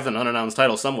sure they have an unannounced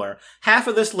title somewhere. Half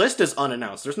of this list is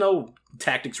unannounced. There's no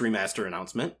Tactics Remaster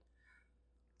announcement.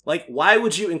 Like, why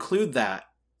would you include that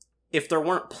if there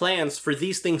weren't plans for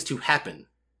these things to happen?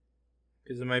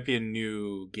 Because it might be a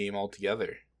new game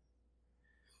altogether.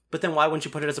 But then why wouldn't you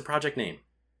put it as a project name?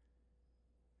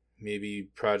 Maybe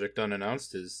Project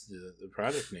Unannounced is the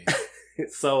project name.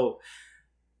 So,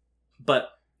 but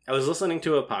I was listening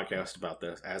to a podcast about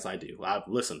this, as I do.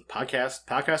 Listen,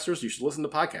 podcasters, you should listen to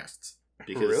podcasts.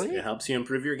 Because it helps you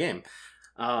improve your game.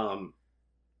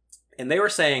 And they were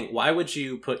saying, why would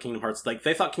you put Kingdom Hearts... Like,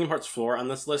 they thought Kingdom Hearts 4 on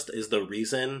this list is the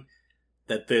reason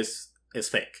that this is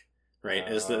fake, right?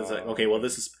 It's like, okay, well,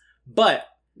 this is... But,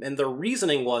 and the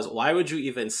reasoning was, why would you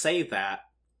even say that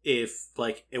if,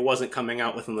 like, it wasn't coming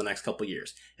out within the next couple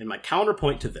years? And my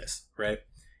counterpoint to this, right,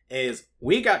 is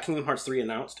we got Kingdom Hearts 3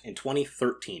 announced in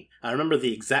 2013. I remember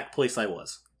the exact place I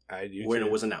was. I do when too.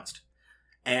 it was announced.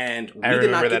 And we I remember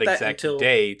did not get that that exact until...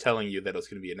 day telling you that it was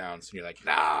going to be announced, and you're like,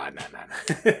 nah.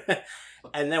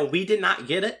 And then we did not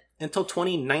get it until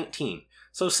 2019.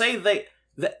 So say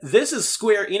this is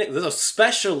Square Enix, this is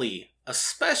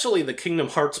especially the Kingdom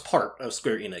Hearts part of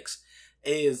Square Enix,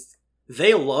 is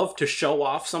they love to show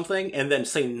off something and then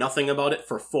say nothing about it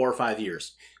for 4 or 5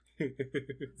 years.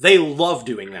 They love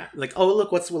doing that. Like, oh,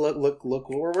 look what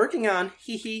we're working on.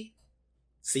 Hee hee.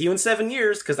 See you in 7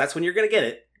 years, because that's when you're going to get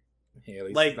it. Hey, at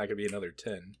least Like, it's not going to be another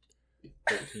 10,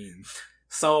 13.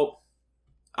 So,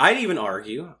 I'd even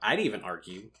argue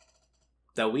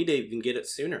that we'd even get it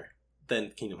sooner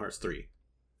than Kingdom Hearts 3.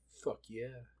 Fuck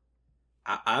yeah.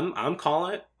 I'm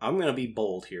calling it. I'm going to be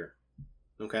bold here.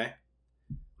 Okay?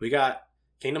 We got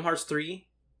Kingdom Hearts 3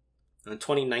 in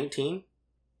 2019.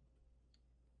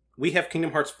 We have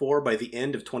Kingdom Hearts 4 by the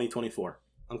end of 2024.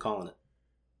 I'm calling it.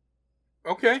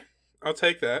 Okay, I'll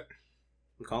take that.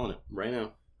 I'm calling it right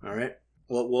now. All right?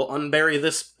 We'll unbury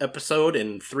this episode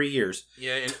in 3 years.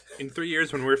 Yeah, in 3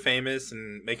 years when we're famous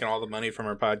and making all the money from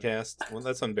our podcast, well,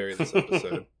 let's unbury this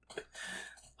episode.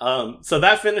 So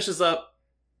that finishes up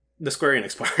the Square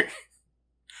Enix part.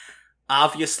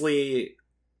 Obviously,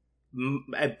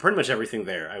 pretty much everything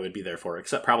there I would be there for,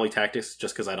 except probably Tactics,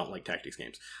 just because I don't like Tactics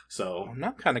games. So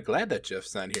I'm kind of glad that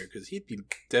Jeff's not here, because he'd be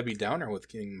Debbie Downer with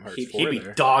Kingdom Hearts 4 he'd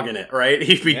be dogging it, right?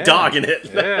 He'd be dogging it.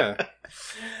 Yeah.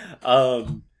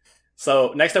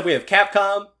 So next up we have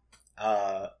Capcom.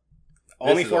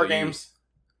 Only 4 games.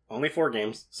 Only 4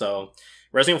 games. So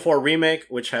Resident Evil 4 Remake,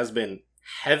 which has been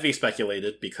heavy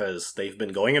speculated because they've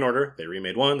been going in order. They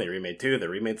remade 1, they remade 2, they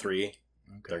remade 3. Okay.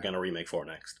 They're gonna remake 4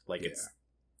 next. Like,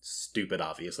 stupid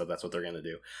obvious that that's what they're going to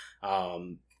do.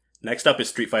 Next up is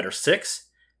Street Fighter 6.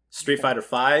 Street Fighter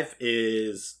 5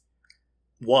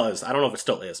 was, I don't know if it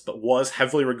still is, but was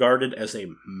heavily regarded as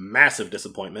a massive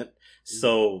disappointment.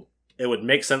 So it would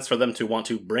make sense for them to want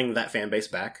to bring that fan base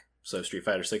back. So Street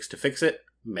Fighter 6 to fix it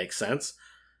makes sense.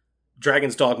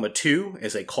 Dragon's Dogma 2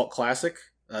 is a cult classic.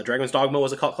 Dragon's Dogma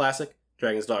was a cult classic.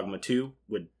 Dragon's Dogma 2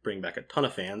 would bring back a ton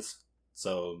of fans.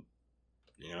 So,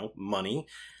 money.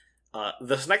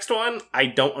 This next one, I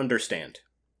don't understand.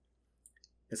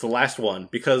 It's the last one,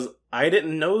 because I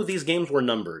didn't know these games were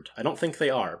numbered. I don't think they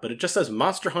are, but it just says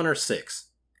Monster Hunter 6.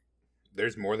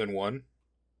 There's more than one?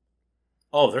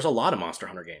 Oh, there's a lot of Monster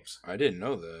Hunter games. I didn't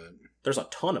know that. There's a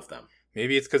ton of them.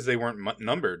 Maybe it's because they weren't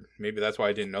numbered. Maybe that's why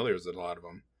I didn't know there was a lot of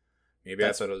them. Maybe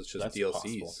I thought it was just DLCs.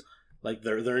 Possible. Like,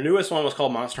 their newest one was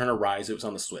called Monster Hunter Rise. It was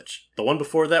on the Switch. The one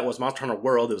before that was Monster Hunter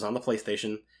World. It was on the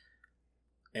PlayStation.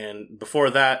 And before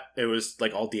that, it was,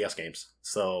 like, all DS games.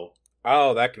 So...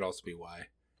 Oh, that could also be why.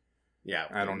 Yeah.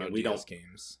 I don't know DS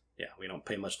games. Yeah, we don't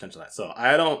pay much attention to that. So,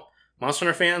 I don't... Monster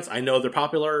Hunter fans, I know they're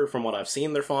popular. From what I've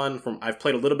seen, they're fun. I've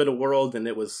played a little bit of World, and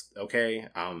it was okay.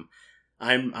 I'm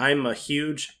a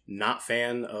huge not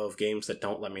fan of games that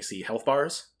don't let me see health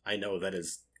bars. I know that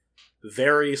is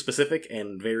very specific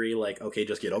and very like, okay,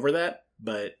 just get over that.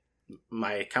 But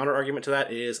my counter argument to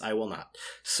that is I will not.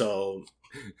 So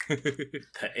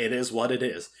it is what it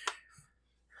is.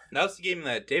 That's the game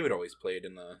that David always played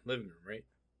in the living room, right?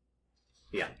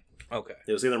 Yeah. Okay.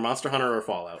 It was either Monster Hunter or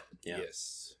Fallout. Yeah.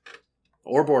 Yes.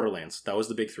 Or Borderlands. That was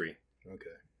the big three. Okay.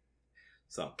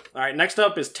 So, all right, next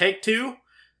up is Take-Two.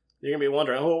 You're going to be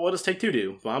wondering, what does Take-Two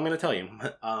do? Well, I'm going to tell you.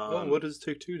 What does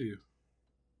Take-Two do?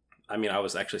 I mean, I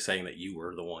was actually saying that you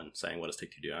were the one saying, what does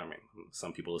Take-Two do? I mean,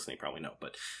 some people listening probably know.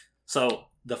 But so,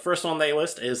 the first one they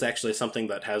list is actually something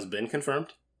that has been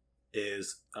confirmed.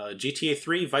 Is GTA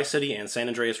 3, Vice City, and San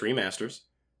Andreas remasters.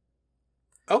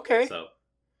 Okay. So,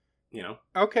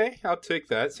 Okay, I'll take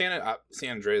that. San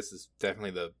Andreas is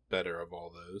definitely the better of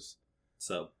all those.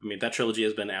 So, I mean, that trilogy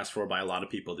has been asked for by a lot of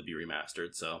people to be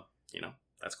remastered. So,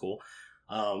 that's cool.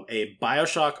 A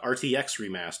Bioshock RTX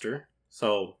remaster.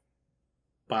 So,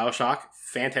 Bioshock,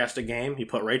 fantastic game. You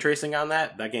put ray tracing on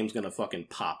that game's going to fucking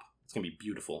pop. It's going to be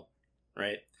beautiful,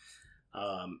 right?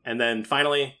 And then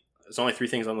finally, there's only 3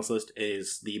 things on this list,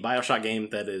 is the Bioshock game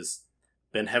that has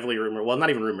been heavily rumored. Well, not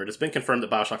even rumored. It's been confirmed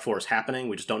that Bioshock 4 is happening.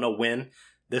 We just don't know when.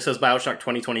 This is Bioshock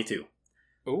 2022.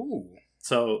 Ooh.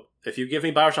 So, if you give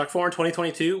me Bioshock 4 in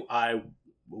 2022, I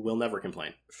will never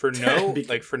complain. For no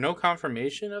for no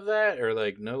confirmation of that, or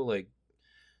no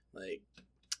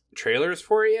trailers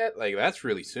for it yet? That's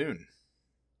really soon.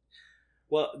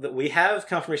 Well, we have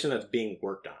confirmation that's being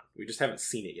worked on. We just haven't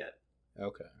seen it yet.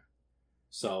 Okay.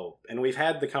 So, and we've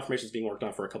had the confirmations being worked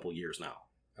on for a couple years now.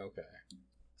 Okay.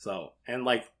 So, and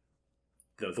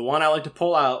the one I like to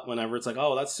pull out whenever it's like,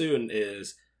 oh, that's soon,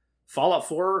 is Fallout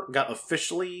 4 got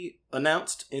officially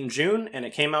announced in June, and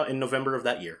it came out in November of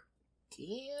that year.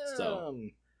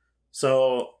 Damn.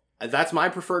 So that's my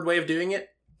preferred way of doing it.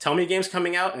 Tell me a game's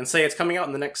coming out and say it's coming out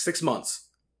in the next 6 months.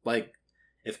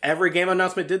 If every game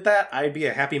announcement did that, I'd be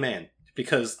a happy man,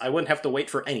 because I wouldn't have to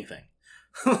wait for anything.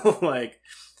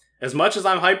 As much as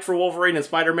I'm hyped for Wolverine and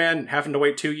Spider-Man, having to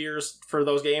wait 2 years for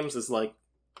those games is like,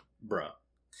 bruh.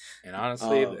 And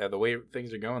honestly, the way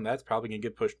things are going, that's probably going to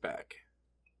get pushed back.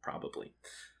 Probably.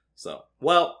 So,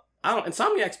 well,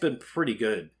 Insomniac's been pretty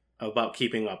good about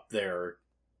keeping up their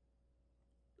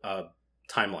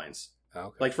timelines.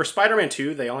 Okay. For Spider-Man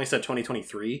 2, they only said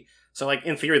 2023. So,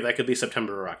 in theory, that could be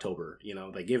September or October.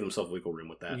 They gave themselves wiggle room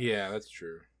with that. Yeah, that's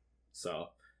true. So,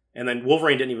 and then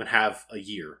Wolverine didn't even have a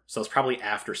year. So, it's probably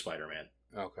after Spider-Man.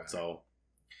 Okay. So,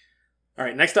 all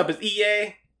right, next up is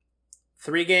EA.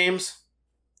 3 games.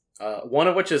 One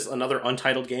of which is another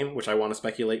untitled game, which I want to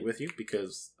speculate with you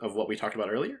because of what we talked about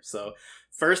earlier. So,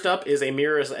 first up is a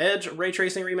Mirror's Edge ray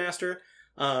tracing remaster.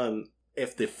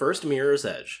 If the first Mirror's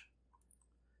Edge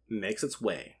makes its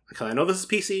way, because I know this is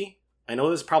PC, I know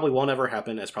this probably won't ever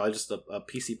happen. It's probably just a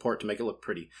PC port to make it look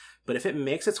pretty. But if it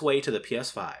makes its way to the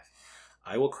PS5,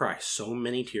 I will cry so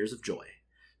many tears of joy,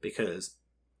 because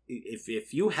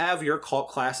if you have your cult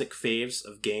classic faves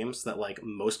of games that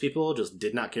most people just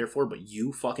did not care for, but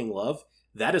you fucking love,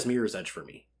 that is Mirror's Edge for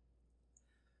me.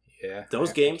 Yeah,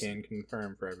 those games I can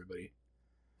confirm for everybody.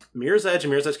 Mirror's Edge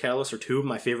and Mirror's Edge Catalyst are 2 of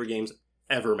my favorite games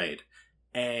ever made,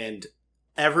 and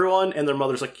everyone and their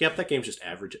mother's like, "Yep, that game's just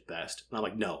average at best." And I'm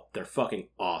like, "No, they're fucking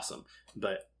awesome."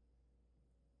 But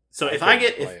so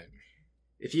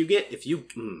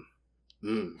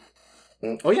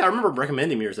oh yeah, I remember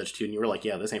recommending Mirror's Edge 2, and you were like,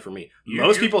 "Yeah, this ain't for me."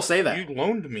 Most people say that. You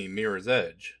loaned me Mirror's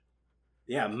Edge.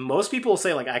 Yeah, most people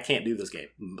say like I can't do this game.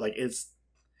 Like it's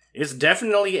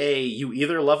definitely you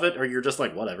either love it or you're just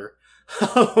like whatever.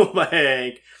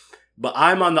 Like, but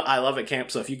I'm on the I love it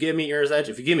camp. So if you give me Mirror's Edge,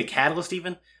 if you give me Catalyst,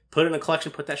 even put it in a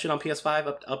collection, put that shit on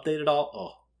PS5, update it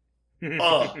all.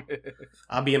 Oh,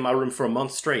 I'll be in my room for a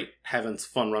month straight having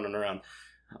fun running around.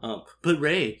 But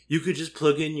Ray, you could just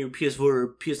plug in your PS4 or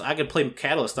PS. I could play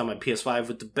Catalyst on my PS5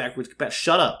 with the backwards.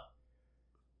 Shut up.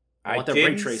 I want that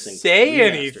ray tracing. Say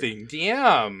anything.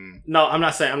 Damn. No, I'm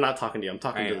not saying. I'm not talking to you. I'm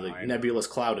talking to the nebulous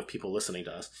cloud of people listening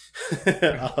to us.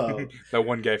 That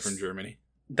one guy from Germany.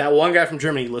 That one guy from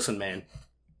Germany. Listen, man,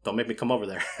 don't make me come over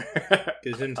there.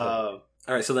 All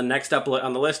right. So the next up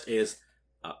on the list is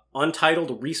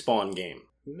Untitled Respawn game.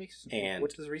 Who makes? And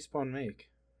what does Respawn make?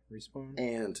 Respawn.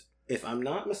 And if I'm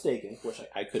not mistaken, which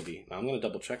I could be, I'm going to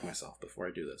double check myself before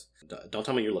I do this. Don't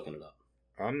tell me you're looking it up.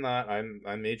 I'm not.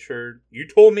 I made sure. You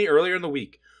told me earlier in the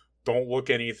week, don't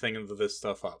look anything of this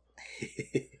stuff up.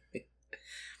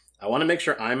 I want to make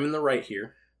sure I'm in the right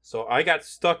here. So I got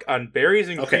stuck on Berries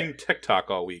and Cream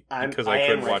TikTok all week because I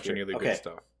couldn't watch any of the good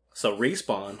stuff. So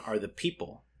Respawn are the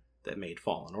people that made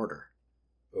Fallen Order.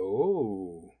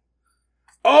 Oh!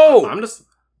 I'm just...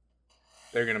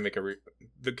 They're going to make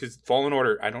because Fallen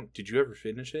Order, did you ever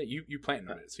finish it? You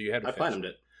platinumed it, so you had to finish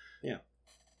it. Yeah.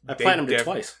 I platinumed it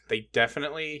twice. They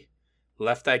definitely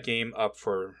left that game up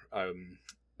for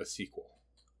a sequel.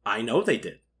 I know they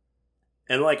did.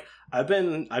 And like I've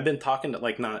been talking to,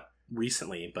 like, not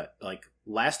recently, but like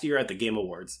last year at the Game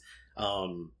Awards,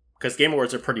 because Game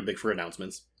Awards are pretty big for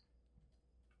announcements.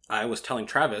 I was telling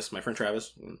Travis, my friend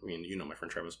Travis, I mean, you know my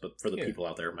friend Travis, but for the people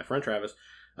out there, my friend Travis,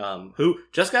 who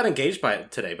just got engaged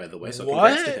today, by the way, so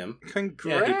congrats to him.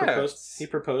 Congrats. Yeah, he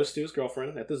proposed to his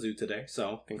girlfriend at the zoo today,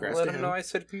 so congrats to him. Let him know I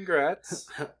said congrats.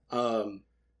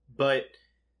 But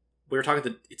we were talking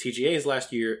to TGAs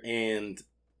last year, and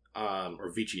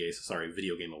or VGAs, sorry,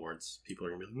 Video Game Awards. People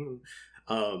are gonna be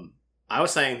like, I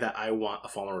was saying that I want a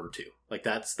Fallen Order 2. Like,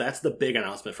 that's the big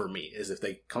announcement for me, is if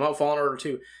they come out with Fallen Order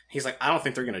 2, he's like, I don't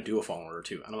think they're going to do a Fallen Order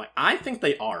 2. And I'm like, I think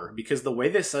they are, because the way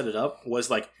they set it up was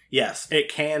like, yes, it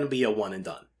can be a one and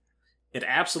done. It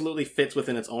absolutely fits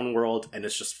within its own world, and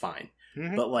it's just fine.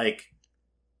 Mm-hmm. But, like,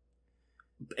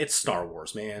 it's Star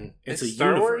Wars, man. It's a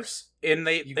Star universe. Wars, and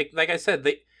like I said,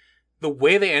 the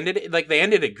way they ended it, like, they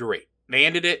ended it great. They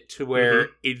ended it to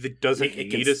where it doesn't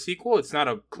need a sequel. It's not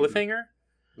a cliffhanger.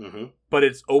 Mm-hmm. But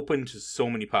it's open to so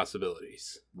many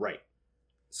possibilities. Right.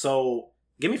 So,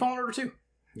 give me Fallen Order 2.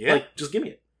 Yeah. Like, just give me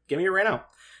it. Give me it right now.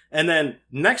 And then,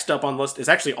 next up on the list is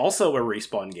actually also a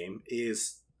Respawn game,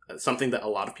 is something that a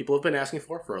lot of people have been asking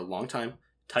for a long time,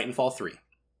 Titanfall 3.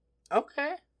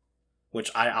 Okay. Which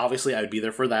I would be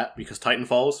there for that, because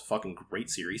Titanfall is a fucking great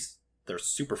series. They're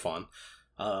super fun.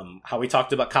 How we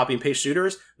talked about copy and paste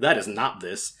shooters, that is not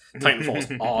this. Titanfall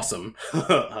is awesome.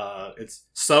 It's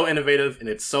so innovative and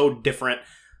it's so different.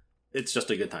 It's just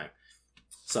a good time.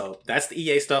 So that's the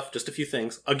EA stuff. Just a few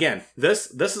things. Again, this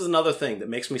is another thing that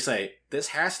makes me say this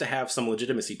has to have some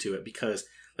legitimacy to it, because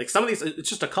like some of these, it's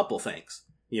just a couple things.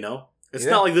 You know, it's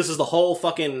not like this is the whole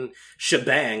fucking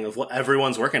shebang of what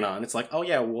everyone's working on. It's like, oh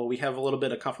yeah, well we have a little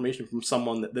bit of confirmation from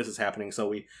someone that this is happening,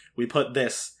 so we put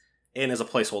this in as a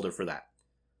placeholder for that.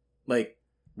 Like,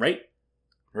 right?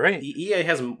 Right. EA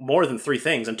has more than 3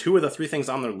 things, and 2 of the 3 things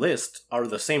on their list are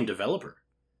the same developer.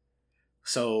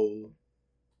 So,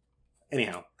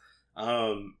 anyhow.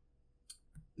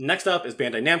 Next up is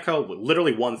Bandai Namco, with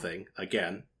literally one thing,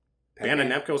 again. Bandai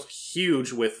Namco's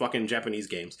huge with fucking Japanese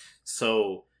games.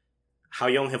 So, how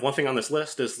you only have one thing on this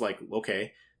list is like,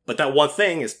 okay. But that one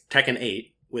thing is Tekken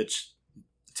 8, which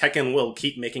Tekken will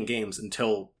keep making games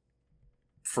until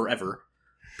forever,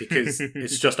 because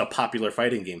it's just a popular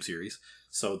fighting game series.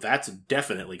 So that's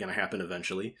definitely going to happen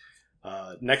eventually.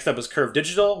 Next up is Curve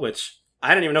Digital, which I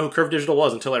didn't even know who Curve Digital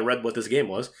was until I read what this game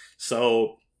was.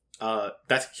 So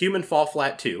that's Human Fall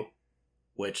Flat 2,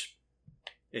 which,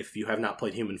 if you have not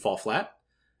played Human Fall Flat,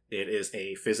 it is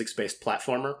a physics-based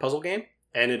platformer puzzle game,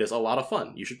 and it is a lot of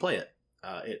fun. You should play it.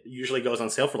 It usually goes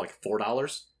on sale for like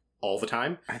 $4 all the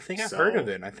time. I think I've heard of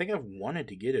it. I think I've wanted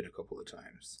to get it a couple of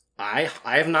times. I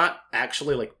have not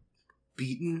actually like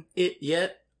beaten it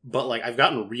yet, but like I've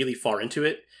gotten really far into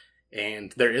it,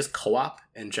 and there is co-op,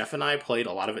 and Jeff and I played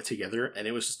a lot of it together, and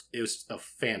it was a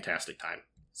fantastic time.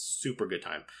 Super good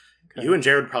time. Okay. You and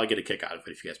Jared would probably get a kick out of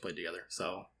it if you guys played together.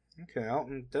 So okay,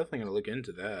 I'm definitely gonna look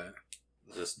into that.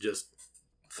 Just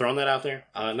throwing that out there.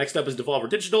 Next up is Devolver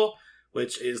Digital,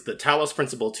 which is the Talos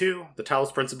Principle 2. The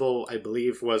Talos Principle, I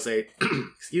believe, was a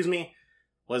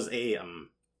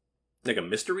like a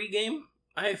mystery game,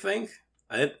 I think.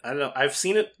 I don't know. I've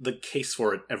seen it, the case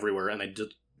for it everywhere, and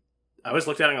I always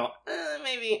looked at it and go,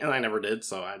 maybe, and I never did,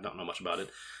 so I don't know much about it.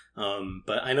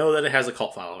 But I know that it has a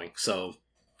cult following, so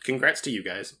congrats to you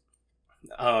guys.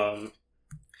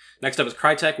 Next up is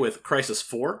Crytek with Crysis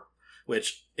 4,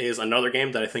 which is another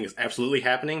game that I think is absolutely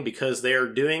happening because they are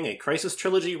doing a Crysis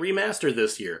Trilogy remaster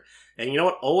this year. And you know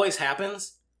what always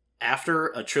happens after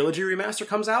a trilogy remaster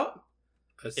comes out?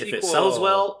 If it sells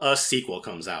well, a sequel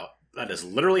comes out. That is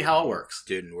literally how it works.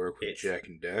 Didn't work with Jak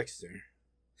and Daxter.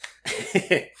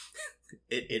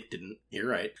 it didn't. You're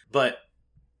right. But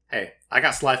hey, I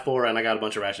got Sly 4 and I got a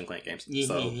bunch of Ratchet & Clank games.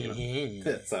 So,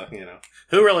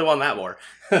 who really won that war?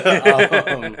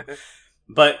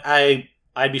 But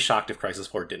I'd be shocked if Crysis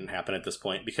 4 didn't happen at this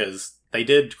point because they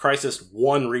did Crysis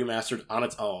 1 remastered on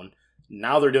its own.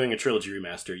 Now they're doing a trilogy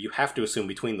remaster. You have to assume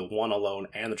between the 1 alone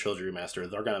and the trilogy remaster,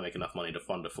 they're going to make enough money to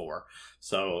fund a 4.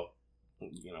 So,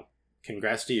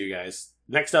 congrats to you guys.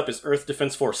 Next up is Earth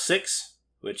Defense Force 6,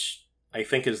 which I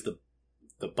think is the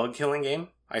bug killing game,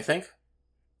 I think.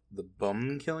 The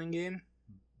bum killing game?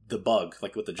 The bug,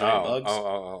 like with the giant bugs.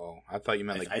 Oh. I thought you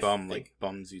meant like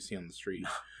bums you see on the street.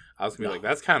 I was going to be like,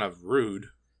 that's kind of rude.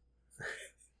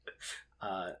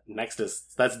 Next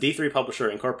that's D3 Publisher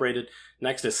Incorporated.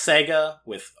 Next is Sega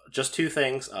with just 2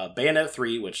 things. Bayonetta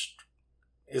 3, which,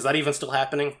 is that even still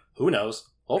happening? Who knows?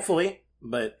 Hopefully.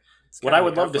 But what I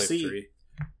would love to see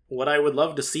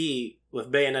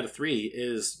with Bayonetta 3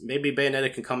 is maybe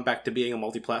Bayonetta can come back to being a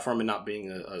multi-platform and not being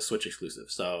a Switch exclusive.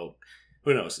 So,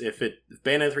 who knows? If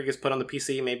Bayonetta 3 gets put on the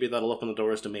PC, maybe that'll open the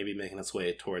doors to maybe making its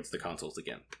way towards the consoles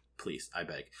again. Please, I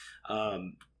beg.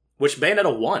 Which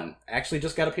Bayonetta 1 actually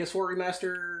just got a PS4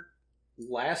 remaster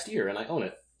last year, and I own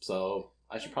it. So,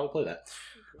 I should probably play that.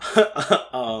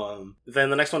 Then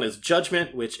the next one is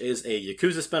Judgment, which is a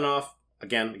Yakuza spinoff.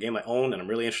 Again, a game I own and I'm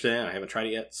really interested in. I haven't tried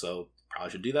it yet, so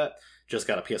probably should do that. Just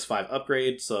got a PS5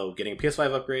 upgrade, so getting a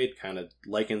PS5 upgrade kind of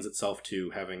likens itself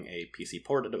to having a PC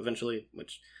port eventually,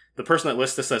 which the person that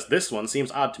lists this as this one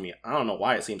seems odd to me. I don't know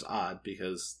why it seems odd,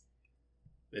 because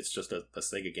it's just a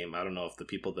Sega game. I don't know if the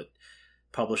people that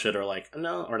publish it are like,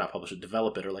 no, or not publish it,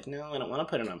 develop it, or like, no, I don't want to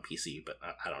put it on PC, but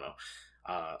I don't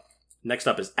know. Next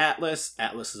up is Atlas.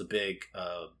 Atlas is a big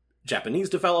Japanese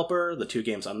developer. The 2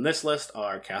 games on this list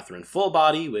are Catherine Full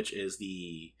Body, which is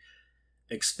the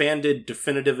expanded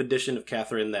definitive edition of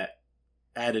Catherine that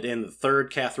added in the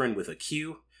 3rd Catherine with a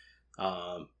Q,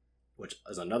 which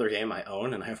is another game I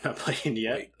own and I have not played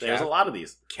yet. Wait, there's a lot of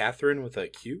these. Catherine with a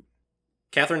Q?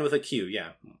 Catherine with a Q,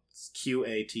 yeah. It's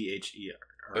Q-A-T-H-E-R.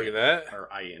 Look at that.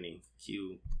 Or I-N-E.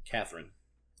 Q. Catherine.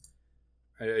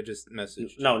 I just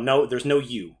messaged. No, there's no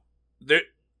U. There.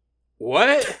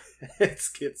 What?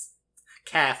 it's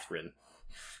Catherine.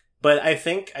 But I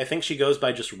think she goes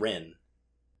by just Ren.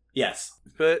 Yes.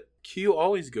 But Q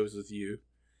always goes with you.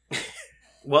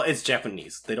 Well, it's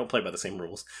Japanese. They don't play by the same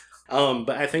rules. But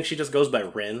I think she just goes by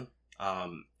Ren.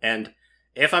 And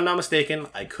if I'm not mistaken,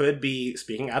 I could be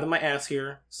speaking out of my ass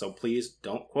here, so please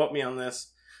don't quote me on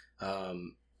this.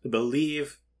 I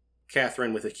believe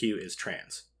Catherine with a Q is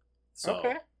trans. So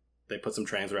okay. They put some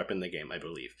trans rep in the game, I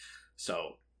believe.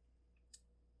 So,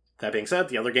 that being said,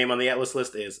 the other game on the Atlas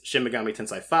list is Shin Megami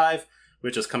Tensei 5,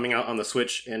 which is coming out on the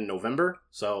Switch in November.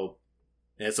 So,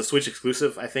 it's a Switch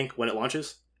exclusive, I think, when it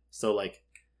launches. So, I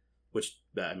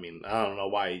don't know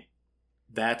why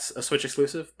that's a Switch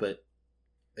exclusive, but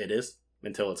it is,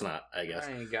 until it's not, I guess.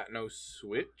 I ain't got no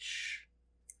Switch.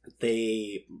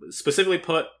 They specifically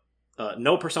put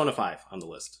no Persona 5 on the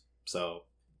list. So,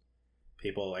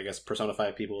 people, I guess Persona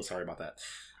 5 people, sorry about that.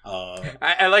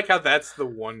 I like how that's the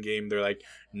one game they're like,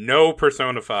 no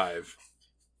Persona 5.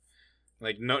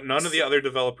 Like, none of the other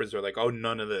developers are like, oh,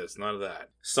 none of this, none of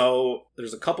that. So,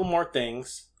 there's a couple more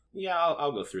things. Yeah,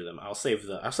 I'll go through them. I'll save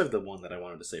the one that I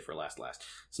wanted to say for last.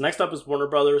 So next up is Warner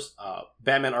Brothers,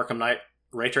 Batman Arkham Knight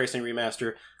Ray Tracing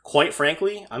Remaster. Quite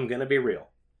frankly, I'm gonna be real.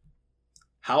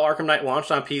 How Arkham Knight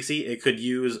launched on PC, it could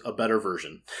use a better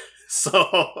version.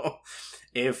 So,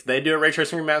 if they do a Ray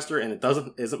Tracing Remaster and it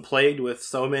isn't plagued with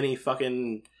so many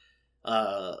fucking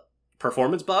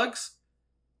performance bugs,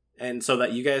 and so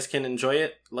that you guys can enjoy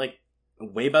it like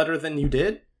way better than you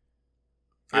did,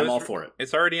 I'm all for it.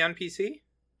 It's already on PC?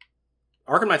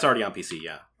 Arkham Knight's already on PC,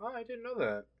 yeah. Oh, I didn't know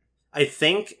that. I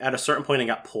think at a certain point it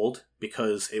got pulled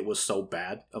because it was so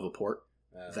bad of a port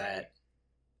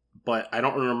but I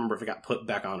don't remember if it got put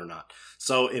back on or not.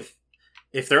 So if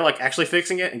they're like actually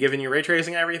fixing it and giving you ray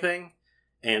tracing and everything,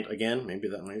 and again, maybe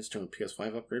that leads to a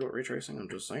PS5 upgrade with ray tracing, I'm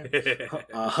just saying,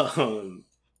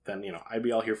 then, I'd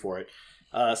be all here for it.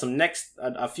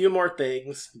 A few more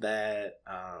things that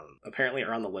apparently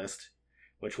are on the list,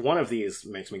 which one of these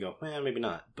makes me go, maybe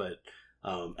not, but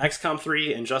XCOM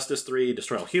 3, Injustice 3,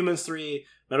 Destroy All Humans 3,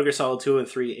 Metal Gear Solid 2 and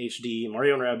 3 HD,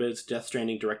 Mario & Rabbids, Death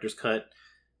Stranding Director's Cut,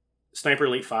 Sniper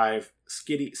Elite 5,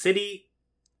 City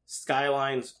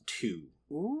Skylines 2.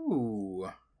 Ooh,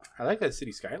 I like that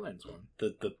City Skylines one.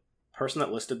 The person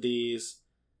that listed these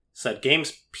said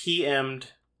games PM'd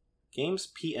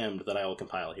that I will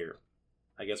compile here.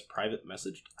 I guess private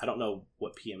messaged. I don't know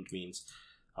what PM'd means.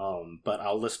 But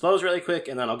I'll list those really quick,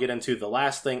 and then I'll get into the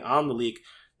last thing on the leak.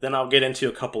 Then I'll get into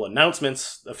a couple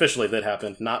announcements officially that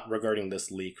happened, not regarding this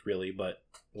leak really, but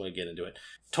we'll get into it.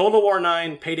 Total War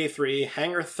 9, Payday 3,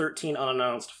 Hangar 13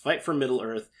 unannounced, Fight for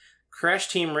Middle-earth, Crash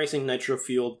Team Racing Nitro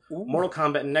Fueled, Mortal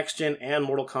Kombat Next Gen, and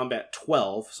Mortal Kombat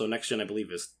 12. So Next Gen I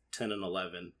believe is 10 and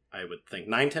 11, I would think.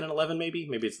 9, 10, and 11 maybe?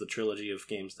 Maybe it's the trilogy of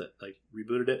games that like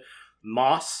rebooted it.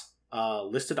 Moss,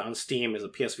 listed on Steam as a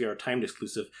PSVR timed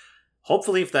exclusive.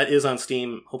 Hopefully, if that is on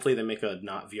Steam, hopefully they make a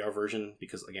not VR version,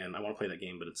 because, again, I want to play that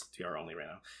game, but it's VR only right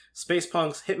now. Space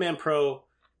Punks, Hitman Pro,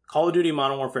 Call of Duty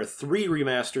Modern Warfare 3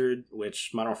 Remastered,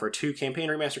 which Modern Warfare 2 Campaign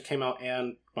Remastered came out,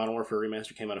 and Modern Warfare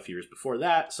Remastered came out a few years before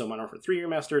that, so Modern Warfare 3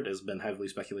 Remastered has been heavily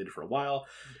speculated for a while.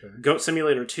 Okay. Goat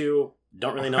Simulator 2,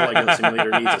 don't really know why Goat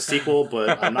Simulator needs a sequel,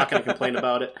 but I'm not going to complain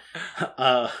about it.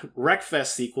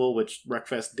 Wreckfest sequel, which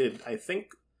Wreckfest did, I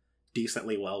think,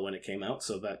 decently well when it came out,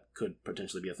 so that could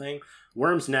potentially be a thing.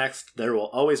 Worms Next, there will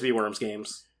always be Worms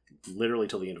games, literally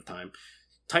till the end of time.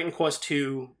 Titan Quest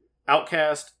 2,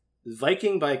 Outcast,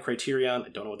 Viking by Criterion, I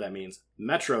don't know what that means.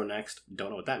 Metro Next,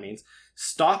 don't know what that means.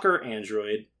 Stalker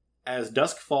Android, As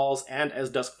Dusk Falls, and As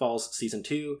Dusk Falls Season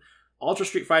 2, Ultra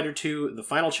Street Fighter 2, The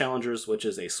Final Challengers, which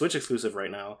is a Switch exclusive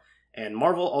right now, and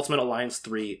Marvel Ultimate Alliance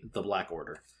 3, The Black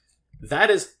Order. That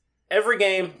is every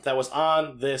game that was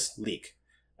on this leak.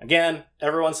 Again,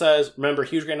 everyone says, remember,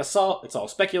 huge grain of salt, it's all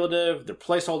speculative, they're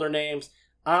placeholder names.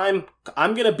 I'm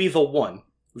gonna be the one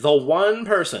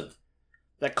person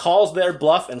that calls their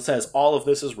bluff and says all of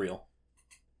this is real.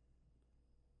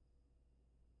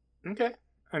 Okay.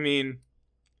 I mean,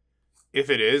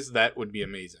 if it is, that would be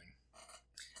amazing.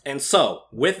 And so,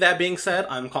 with that being said,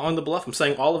 I'm calling the bluff, I'm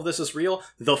saying all of this is real.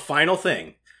 The final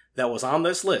thing that was on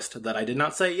this list that I did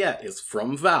not say yet is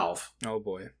from Valve. Oh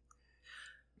boy.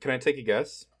 Can I take a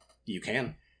guess? You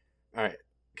can. All right.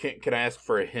 Can I ask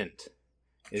for a hint?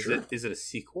 Sure. Is it a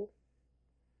sequel?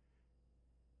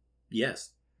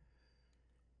 Yes.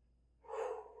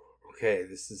 Okay,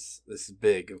 this is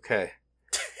big. Okay.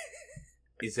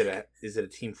 Is it a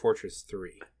Team Fortress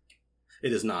 3?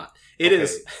 It is not. It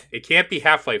is. It can't be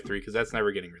Half-Life 3 because that's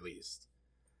never getting released.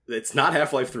 It's not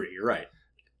Half-Life 3. You're right.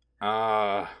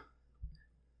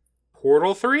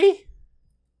 Portal 3?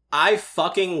 I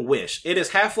fucking wish. It is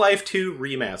Half-Life 2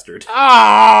 Remastered.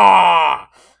 Ah!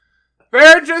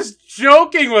 They're just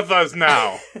joking with us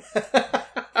now.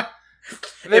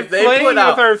 They're playing with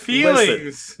our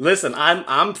feelings. Listen,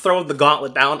 I'm throwing the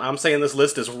gauntlet down. I'm saying this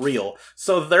list is real.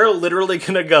 So they're literally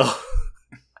gonna go,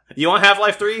 you want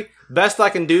Half-Life 3? Best I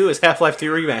can do is Half-Life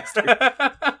 2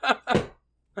 Remastered.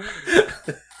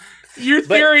 Your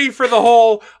theory for the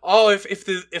whole, if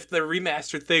the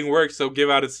remastered thing works, they'll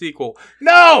give out a sequel.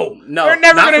 No, they're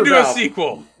never going to do Valve. A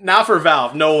sequel. Not for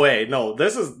Valve. No way. No,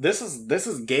 this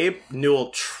is Gabe Newell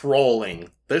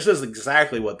trolling. This is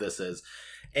exactly what this is.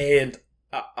 And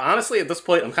honestly, at this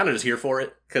point, I'm kind of just here for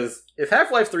it, because if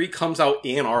Half-Life 3 comes out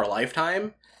in our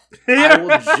lifetime,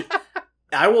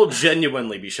 I will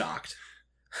genuinely be shocked.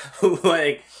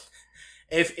 Like,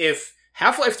 if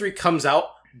Half-Life 3 comes out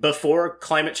before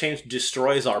climate change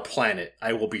destroys our planet,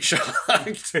 I will be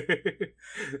shocked.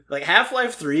 Like,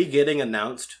 Half-Life 3 getting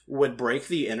announced would break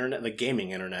the internet, the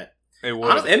gaming internet. It would.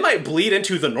 Honestly, it might bleed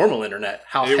into the normal internet,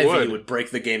 how heavy it would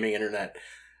break the gaming internet.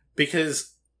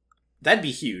 Because that'd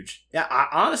be huge. Yeah,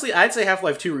 honestly, I'd say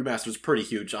Half-Life 2 Remastered is pretty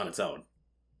huge on its own.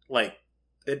 Like,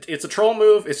 it's a troll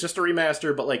move, it's just a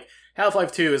remaster, but, like,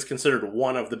 Half-Life 2 is considered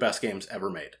one of the best games ever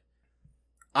made.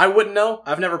 I wouldn't know,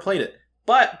 I've never played it.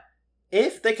 But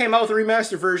if they came out with a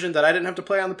remastered version that I didn't have to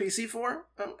play on the PC for,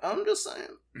 I'm just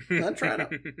saying. I'd try it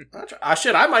out.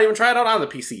 I might even try it out on the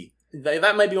PC.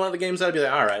 That might be one of the games I'd be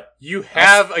like, alright. You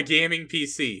have a gaming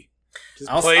PC. Just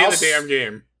play the damn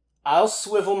game. I'll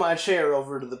swivel my chair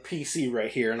over to the PC right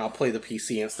here, and I'll play the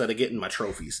PC instead of getting my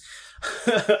trophies.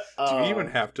 Do you even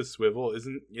have to swivel?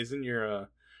 Isn't your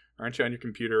aren't you on your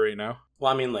computer right now?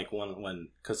 Well, I mean, like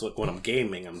because when I'm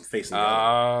gaming, I'm facing the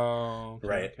other. Okay,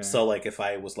 right. Okay. So, like, if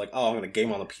I was like, oh, I'm gonna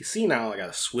game on the PC now, I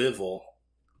gotta swivel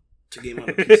to game on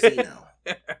the PC now.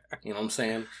 You know what I'm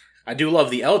saying? I do love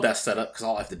the LDES setup because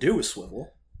all I have to do is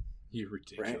swivel. You're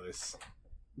ridiculous.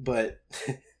 Right? But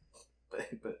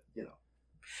you know.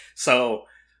 So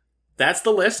that's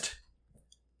the list.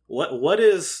 What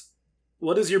is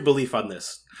what is your belief on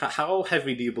this? How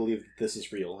heavy do you believe this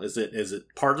is real? Is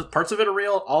it parts of it are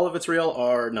real, all of it's real,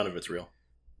 or none of it's real?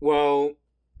 Well,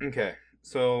 okay.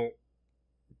 So,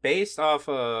 based off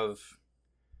of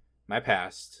my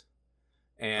past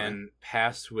and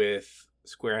past with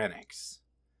Square Enix,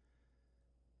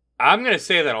 I'm going to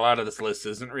say that a lot of this list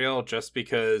isn't real just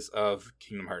because of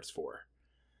Kingdom Hearts 4.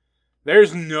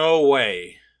 There's no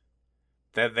way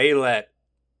that they let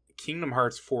Kingdom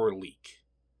Hearts 4 leak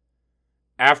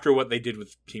after what they did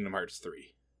with Kingdom Hearts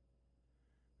 3.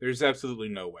 There's absolutely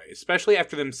no way. Especially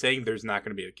after them saying there's not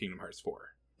going to be a Kingdom Hearts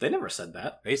 4. They never said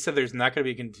that. They said there's not going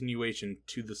to be a continuation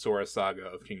to the Sora saga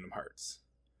of Kingdom Hearts.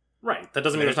 Right. That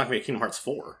doesn't mean there's not going to be a Kingdom Hearts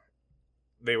 4.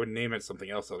 They would name it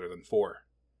something else other than 4.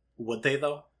 Would they,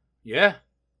 though? Yeah.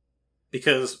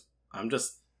 Because I'm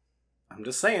just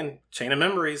saying, Chain of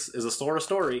Memories is a Sora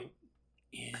story.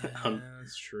 Yeah,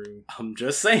 that's true. I'm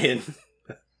just saying.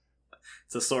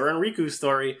 It's a Sora and Riku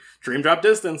story. Dream Drop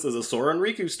Distance is a Sora and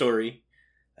Riku story.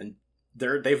 And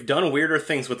they've done weirder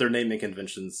things with their naming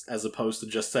conventions as opposed to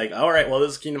just saying, all right, well,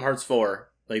 this is Kingdom Hearts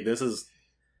 4. Like, this is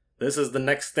the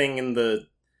next thing in the...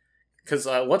 Because,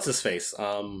 what's his face?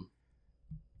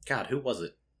 God, who was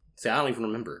it? See, I don't even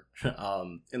remember.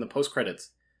 In the post-credits,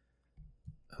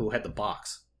 who had the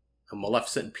box?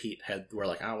 Maleficent and Pete were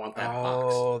like, I want that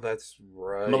box. Oh, that's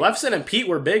right. Maleficent and Pete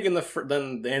were big in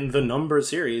the numbered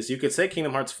series. You could say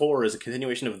Kingdom Hearts 4 is a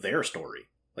continuation of their story,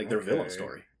 like their villain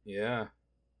story. Yeah.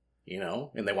 You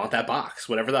know, and they want that box,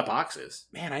 whatever that box is.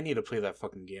 Man, I need to play that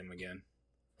fucking game again.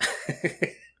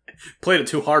 Played it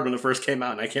too hard when it first came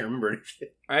out, and I can't remember anything.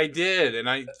 I did, and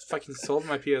I fucking sold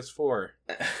my PS4.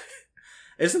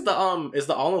 Is the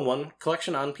All-in-One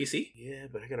collection on PC? Yeah,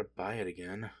 but I gotta buy it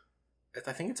again.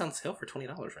 I think it's on sale for $20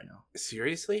 right now.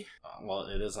 Seriously? Well,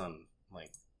 it is on,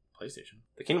 like, PlayStation.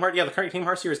 The current Kingdom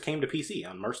Hearts series came to PC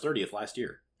on March 30th last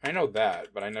year. I know that,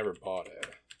 but I never bought it.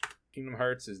 Kingdom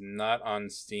Hearts is not on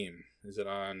Steam. Is it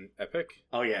on Epic?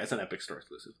 Oh, yeah, it's an Epic Store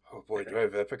exclusive. Oh, boy, do I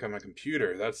have Epic on my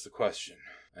computer? That's the question.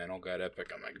 I don't got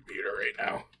Epic on my computer right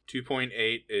now.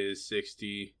 2.8 is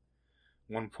 60.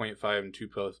 1.5 and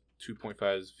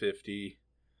 2.5 is 50.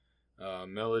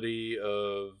 Melody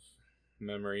of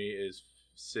Memory is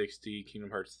 60. Kingdom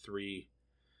Hearts 3.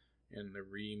 And the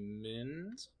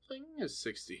Remind thing is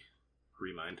 60.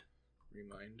 Remind.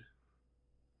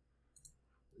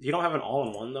 You don't have an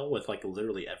all-in-one, though, with, like,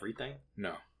 literally everything?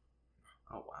 No.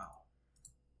 Oh, wow.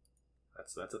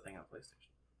 That's a thing on PlayStation.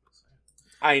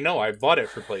 I know, I bought it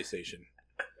for PlayStation.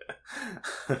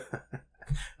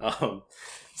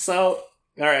 So,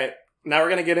 alright. Now we're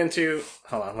going to get into...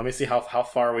 Hold on, let me see how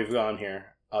far we've gone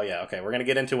here. Oh, yeah, okay. We're going to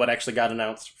get into what actually got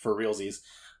announced for realsies,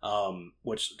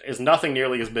 which is nothing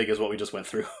nearly as big as what we just went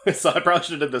through. So I probably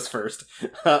should have did this first.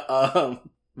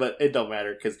 But it don't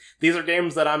matter, because these are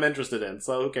games that I'm interested in,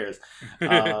 so who cares?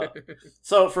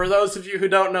 So for those of you who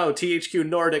don't know, THQ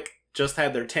Nordic just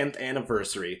had their 10th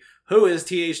anniversary. Who is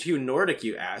THQ Nordic,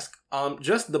 you ask?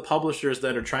 Just the publishers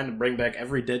that are trying to bring back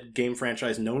every dead game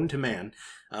franchise known to man.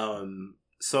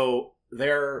 So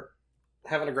they're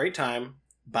having a great time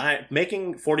by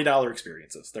making $40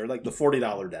 experiences. They're like the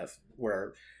 $40 dev,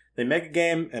 where they make a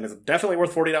game and it's definitely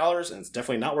worth $40 and it's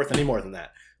definitely not worth any more than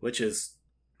that, which is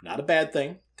not a bad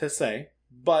thing to say,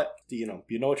 but you know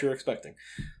what you're expecting.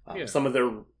 Some of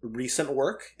their recent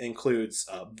work includes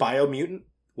Biomutant,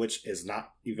 which is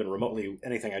not even remotely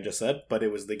anything I just said, but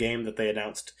it was the game that they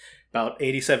announced about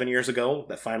 87 years ago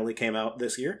that finally came out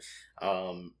this year.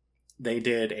 They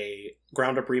did a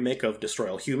ground-up remake of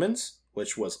Destroy All Humans,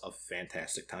 which was a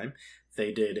fantastic time.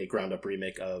 They did a ground-up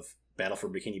remake of Battle for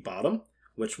Bikini Bottom,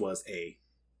 which was a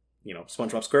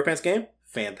SpongeBob SquarePants game.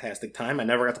 Fantastic time. I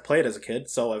never got to play it as a kid,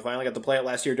 so I finally got to play it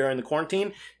last year during the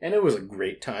quarantine, and it was a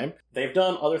great time. They've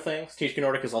done other things. THQ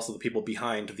Nordic is also the people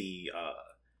behind the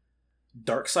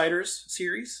Darksiders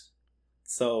series.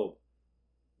 So,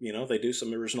 they do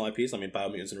some original IPs. I mean,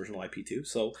 Biomutant's an original IP too.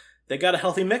 So they got a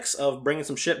healthy mix of bringing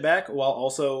some shit back while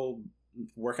also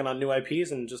working on new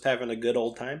IPs and just having a good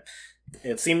old time.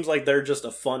 It seems like they're just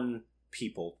a fun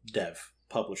people,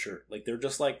 publisher. Like, they're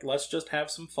just like, let's just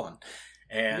have some fun.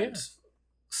 And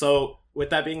so, with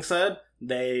that being said,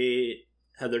 they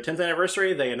had their 10th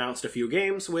anniversary. They announced a few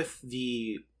games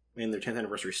in their 10th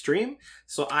anniversary stream.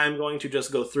 So I'm going to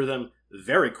just go through them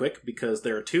very quick because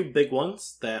there are two big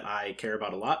ones that I care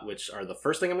about a lot, which are the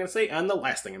first thing I'm going to say and the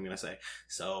last thing I'm going to say.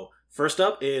 So first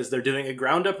up is they're doing a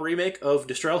ground-up remake of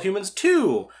Destroy All Humans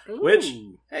 2, which,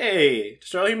 hey,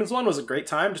 Destroy All Humans 1 was a great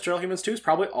time. Destroy All Humans 2 is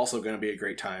probably also going to be a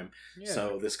great time. Yeah.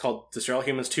 So this is called Destroy All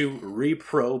Humans 2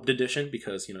 Reprobed Edition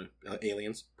because,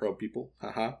 aliens probe people.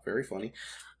 Haha, very funny.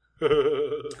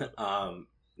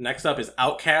 Next up is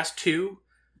Outcast 2,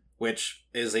 which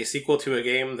is a sequel to a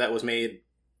game that was made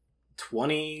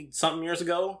 20-something years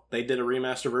ago. They did a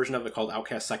remaster version of it called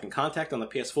Outcast Second Contact on the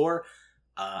PS4.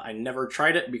 I never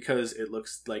tried it because it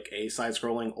looks like a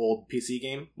side-scrolling old PC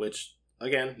game, which,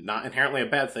 again, not inherently a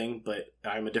bad thing, but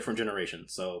I'm a different generation,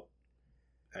 so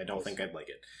I don't think I'd like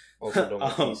it. Also don't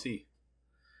like PC.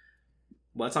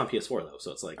 Well, it's on PS4, though,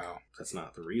 so it's like, that's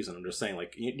not the reason. I'm just saying,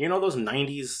 like, you know those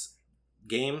 90s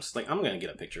games? Like, I'm going to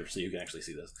get a picture so you can actually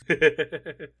see this.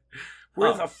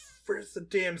 Where's the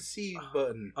damn C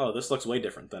button? Oh, this looks way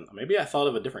different than... Maybe I thought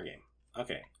of a different game.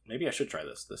 Okay, maybe I should try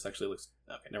this. This actually looks...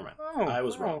 Okay, never mind. I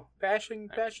was wrong. Bashing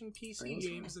PC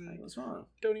games and I was wrong.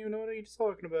 Don't even know what he's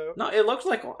talking about. No, it looks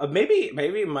like...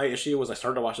 maybe my issue was I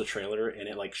started to watch the trailer and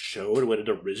it like showed what it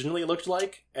originally looked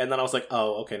like, and then I was like,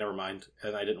 oh, okay, never mind,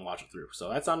 and I didn't watch it through. So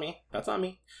that's on me. That's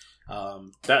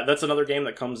another game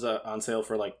that comes on sale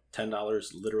for like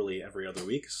 $10 literally every other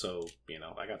week, so,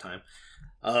 I got time.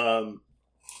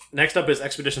 Next up is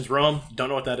Expeditions Rome. Don't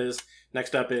know what that is.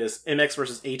 Next up is MX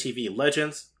vs. ATV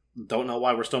Legends. Don't know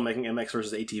why we're still making MX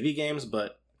vs. ATV games,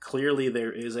 but clearly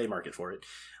there is a market for it.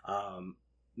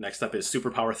 Next up is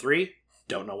Superpower 3.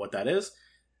 Don't know what that is.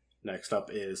 Next up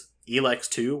is Elex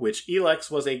 2, which Elex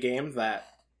was a game that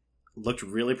looked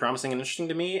really promising and interesting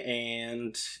to me,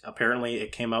 and apparently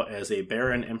it came out as a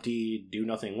barren, empty,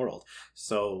 do-nothing world.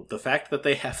 So the fact that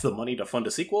they have the money to fund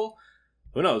a sequel,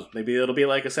 who knows? Maybe it'll be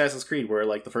like Assassin's Creed, where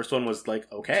like the first one was like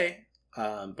okay,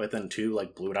 but then 2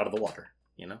 like blew it out of the water.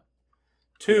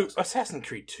 2 Assassin's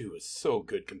Creed 2 is so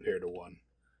good compared to 1.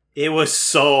 It was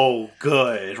so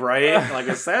good, right? Like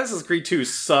Assassin's Creed 2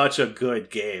 is such a good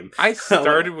game. I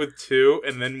started with 2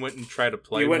 and then went and tried to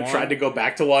play. You went and tried to go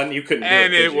back to 1. You couldn't.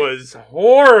 And it was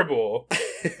horrible.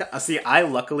 See, I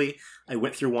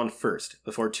went through 1 first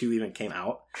before 2 even came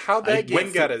out. How that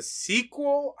game got a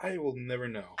sequel, I will never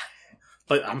know.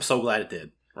 But I'm so glad it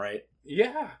did, right?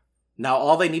 Yeah. Now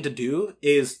all they need to do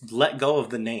is let go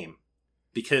of the name.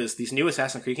 Because these new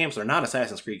Assassin's Creed games are not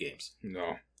Assassin's Creed games.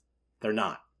 No. They're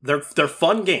not. They're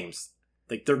fun games.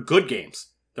 Like, they're good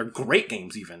games. They're great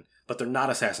games, even. But they're not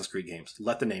Assassin's Creed games.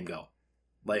 Let the name go.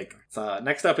 Like,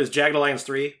 next up is Jagged Alliance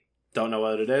 3. Don't know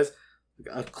what it is.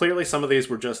 Clearly, some of these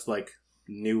were just, like,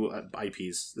 new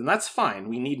IPs. And that's fine.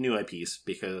 We need new IPs.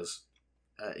 Because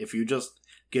if you just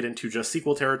get into just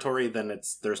sequel territory, then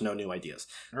there's no new ideas.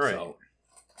 All right.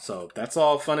 So that's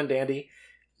all fun and dandy.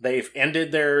 They've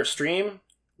ended their stream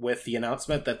with the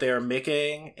announcement that they are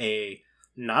making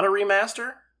not a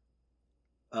remaster,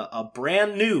 a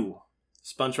brand new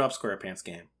SpongeBob SquarePants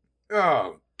game.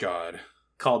 Oh, God.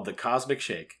 Called The Cosmic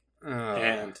Shake.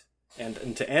 And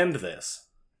to end this.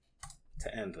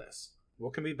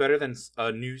 What can be better than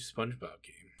a new SpongeBob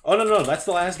game? Oh, no, that's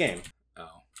the last game.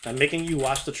 Oh. I'm making you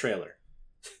watch the trailer.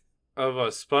 Of a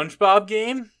SpongeBob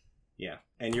game? Yeah.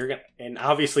 And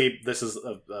obviously this is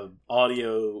a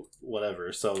audio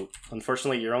whatever, so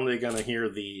unfortunately you're only gonna hear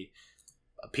the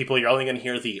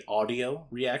audio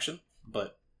reaction,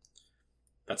 but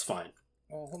that's fine.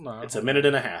 Oh, hold on. It's a minute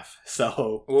and a half,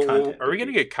 so are we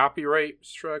gonna get copyright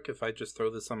struck if I just throw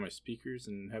this on my speakers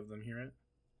and have them hear it?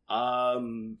 I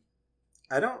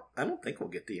don't think we'll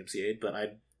get DMCA'd, but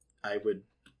I would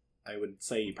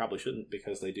say you probably shouldn't,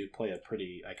 because they do play a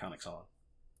pretty iconic song.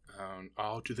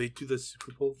 Do they do the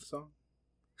Super Bowl song?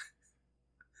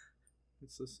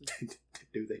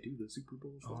 Do they do the Super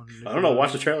Bowl song? Oh, no. I don't know.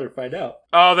 Watch the trailer to find out.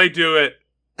 Oh, they do it.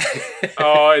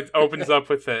 It opens up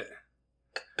with it.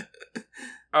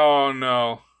 Oh,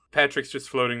 no. Patrick's just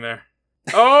floating there.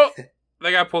 Oh,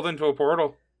 they got pulled into a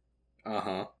portal.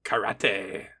 Uh-huh.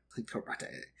 Karate.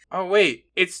 Oh, wait.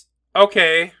 It's...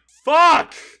 Okay.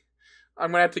 Fuck!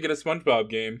 I'm gonna have to get a SpongeBob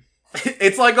game.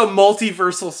 It's like a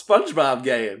multiversal SpongeBob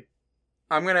game.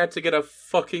 I'm gonna have to get a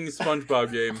fucking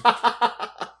SpongeBob game.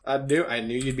 I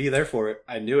knew you'd be there for it.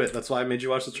 I knew it. That's why I made you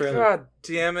watch the trailer. God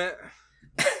damn it.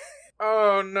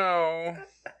 Oh, no.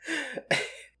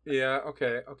 Yeah,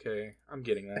 okay. I'm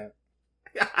getting that.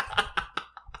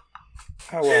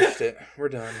 I watched it. We're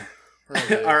done.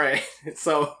 Alright.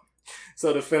 So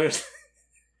to finish...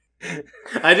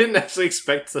 I didn't actually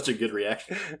expect such a good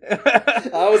reaction.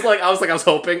 I was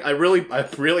hoping. I really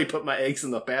put my eggs in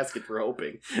the basket for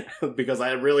hoping, because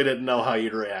I really didn't know how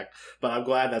you'd react. But I'm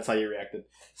glad that's how you reacted.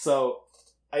 So,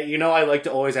 I like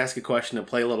to always ask a question and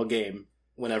play a little game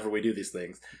whenever we do these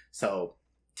things. So,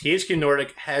 THQ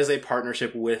Nordic has a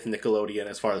partnership with Nickelodeon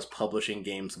as far as publishing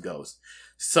games goes.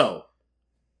 So,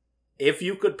 if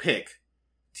you could pick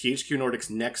THQ Nordic's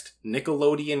next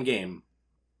Nickelodeon game,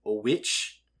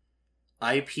 which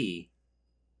IP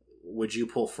would you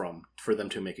pull from for them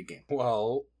to make a game?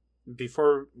 Well,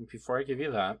 before I give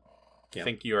you that, I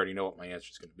think you already know what my answer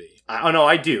is going to be. No,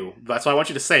 I do. That's why I want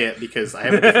you to say it, because I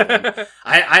have a different one.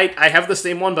 I have the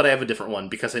same one, but I have a different one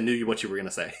because I knew what you were going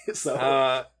to say.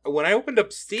 So when I opened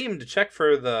up Steam to check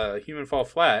for the Human Fall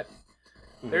Flat,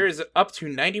 there is up to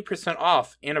 90%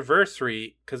 off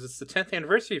anniversary, because it's the 10th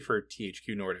anniversary for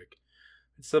THQ Nordic.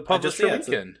 It's the publisher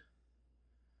weekend.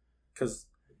 Because...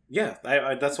 Yeah,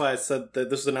 that's why I said that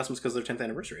this was announcements because of their 10th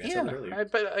anniversary. I said that earlier.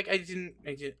 But like I didn't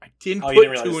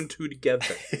put two and two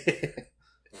together.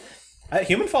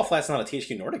 Human Fall Flat's not a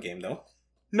THQ Nordic game, though.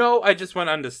 No, I just went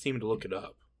onto Steam to look it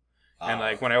up, and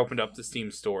like when I opened up the Steam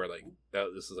store, like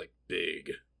this is like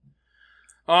big.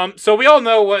 So we all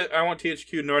know what I want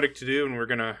THQ Nordic to do, and we're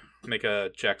gonna make a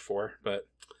Jack 4. But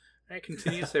I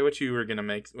continue to say what you were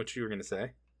gonna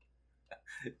say.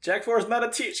 Jack 4 is not a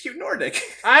THQ Nordic.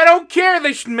 I don't care.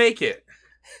 They should make it.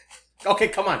 Okay,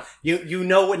 come on. You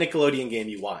know what Nickelodeon game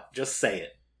you want. Just say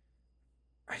it.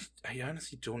 I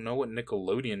honestly don't know what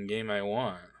Nickelodeon game I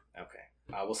want. Okay.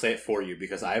 I will say it for you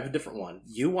because I have a different one.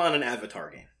 You want an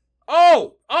Avatar game.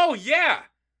 Oh yeah.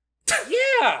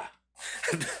 Yeah.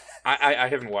 I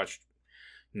haven't watched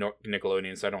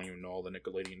Nickelodeon, so I don't even know all the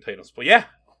Nickelodeon titles. But yeah.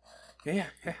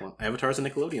 Well, Avatar's a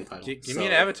Nickelodeon title. Give me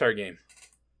an Avatar game.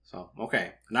 So,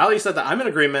 okay. Now that you said that, I'm in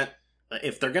agreement.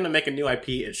 If they're going to make a new IP,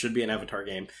 it should be an Avatar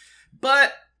game.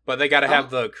 But they got to have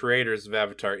the creators of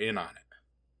Avatar in on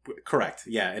it. Correct.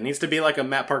 Yeah, it needs to be like a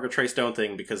Matt Parker, Trey Stone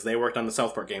thing because they worked on the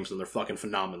South Park games and they're fucking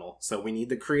phenomenal. So we need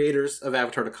the creators of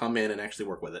Avatar to come in and actually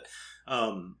work with it.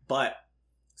 But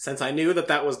since I knew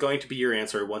that was going to be your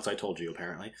answer once I told you,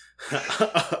 apparently,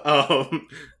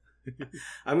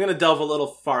 I'm going to delve a little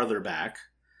farther back.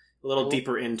 A little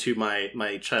deeper into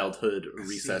my childhood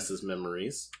recesses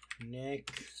memories.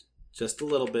 Nick. Just a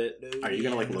little bit. Are you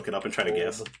going to look it up and try to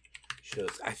guess?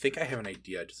 Shows. I think I have an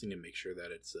idea. I just need to make sure that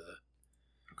it's...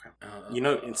 Okay.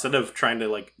 Instead of trying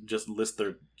to just list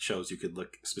their shows, you could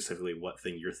look specifically what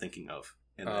thing you're thinking of.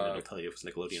 And then it'll tell you if it's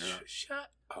Nickelodeon or not.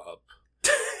 Shut up.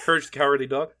 Courage the Cowardly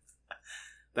Dog?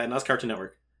 That's Cartoon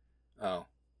Network. Oh.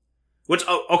 Which,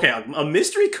 a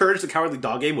mystery Courage the Cowardly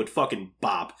Dog game would fucking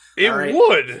bop. It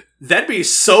would! That'd be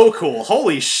so cool.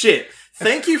 Holy shit.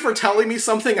 Thank you for telling me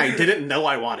something I didn't know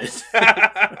I wanted.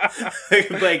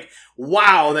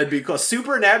 Wow, that'd be cool.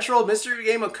 Supernatural mystery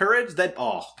game of Courage?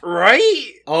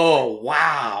 Right? Oh,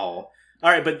 wow.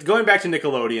 Alright, but going back to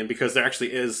Nickelodeon, because there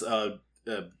actually is a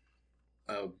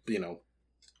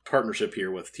partnership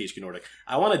here with THQ Nordic.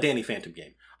 I want a Danny Phantom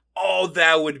game. Oh,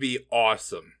 that would be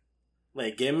awesome.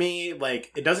 Give me,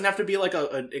 it doesn't have to be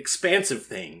an expansive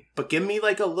thing, but give me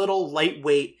a little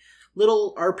lightweight,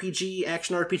 little RPG,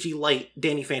 action RPG light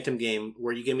Danny Phantom game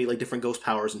where you give me different ghost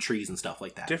powers and trees and stuff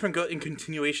like that. Different in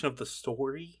continuation of the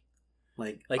story?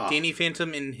 Danny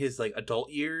Phantom in his adult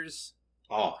years?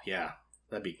 Oh, yeah.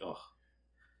 That'd be,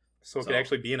 So it could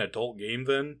actually be an adult game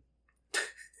then?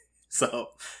 So,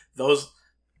 those,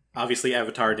 obviously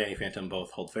Avatar and Danny Phantom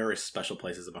both hold very special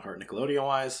places in my heart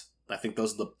Nickelodeon-wise. I think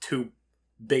those are the two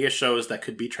biggest shows that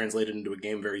could be translated into a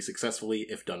game very successfully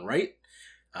if done right.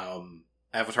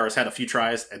 Avatar has had a few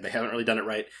tries and they haven't really done it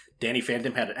right. Danny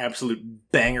Phantom had an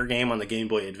absolute banger game on the Game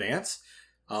Boy Advance,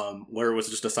 where it was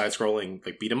just a side-scrolling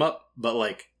beat 'em up,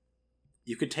 but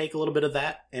you could take a little bit of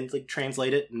that and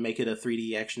translate it and make it a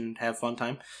 3D action have fun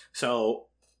time. So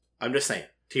I'm just saying,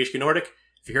 THQ Nordic,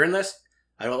 if you're hearing this,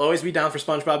 I will always be down for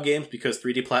SpongeBob games because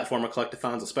 3D platformer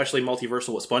collectathons, especially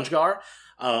Multiversal with SpongeGar,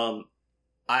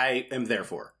 I am there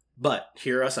for. But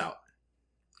hear us out.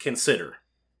 Consider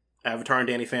Avatar and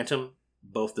Danny Phantom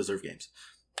both deserve games.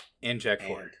 And Jack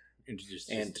 4.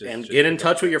 And get in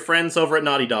touch with your friends over at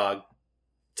Naughty Dog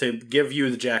to give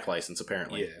you the Jack license,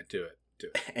 apparently. Yeah, do it.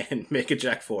 And make a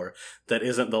Jack 4 that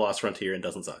isn't The Lost Frontier and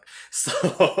doesn't suck.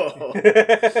 So,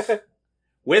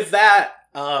 with that,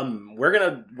 we're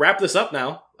going to wrap this up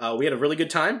now. We had a really good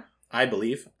time, I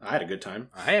believe. I had a good time.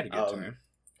 I had a good time.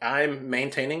 I'm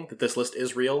maintaining that this list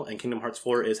is real and Kingdom Hearts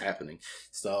 4 is happening.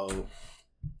 So,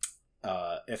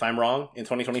 if I'm wrong in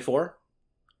 2024,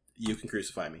 you can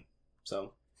crucify me.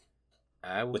 So,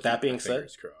 with that being said,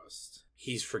 crossed.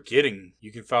 He's forgetting.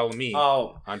 You can follow me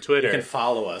on Twitter. You can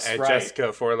follow us at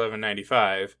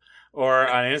Jessica41195 or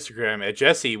on Instagram at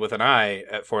Jesse with an I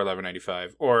at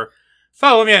 41195 or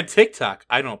follow me on TikTok.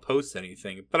 I don't post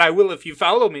anything, but I will if you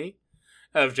follow me.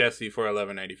 Of Jesse for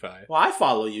 11.95. Well, I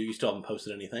follow you. You still haven't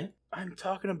posted anything. I'm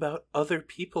talking about other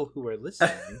people who are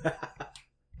listening.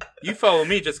 You follow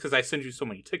me just because I send you so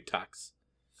many TikToks.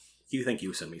 You think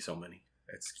you send me so many?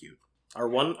 That's cute. Our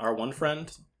one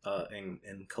friend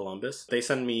in Columbus, they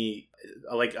send me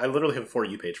I literally have a For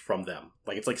You page from them.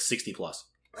 It's 60 plus.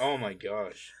 Oh my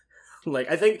gosh.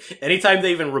 I think anytime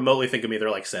they even remotely think of me,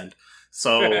 they're send.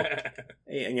 So,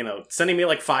 sending me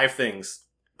like 5 things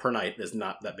per night is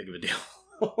not that big of a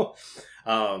deal.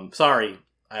 Sorry.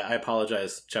 I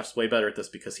apologize. Jeff's way better at this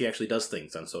because he actually does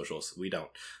things on socials. We don't.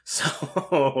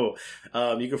 So,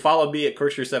 you can follow me at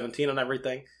Corkscrew17 on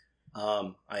everything.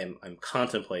 I'm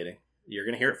contemplating. You're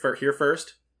gonna hear it here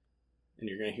first, and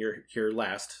you're gonna hear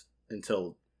last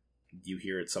until you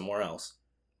hear it somewhere else.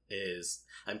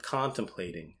 I'm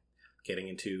contemplating getting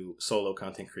into solo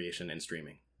content creation and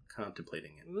streaming.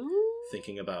 Contemplating it.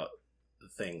 Thinking about the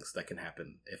things that can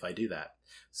happen if I do that.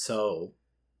 So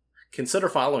consider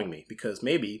following me, because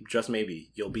maybe, just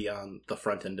maybe, you'll be on the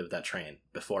front end of that train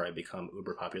before I become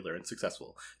uber popular and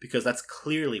successful, because that's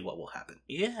clearly what will happen.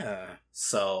 Yeah.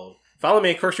 So follow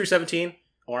me at Corkscrew17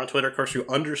 or on Twitter,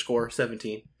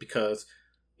 Corkscrew_17, because,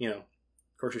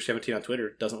 Corkscrew17 on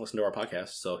Twitter doesn't listen to our podcast,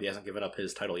 so he hasn't given up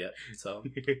his title yet. So,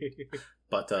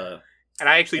 but and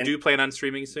I actually do plan on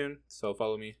streaming soon, so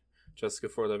follow me,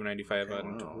 Jessica41195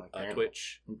 on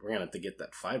Twitch. We're gonna have to get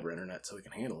that fiber internet so we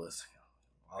can handle this.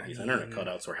 All these internet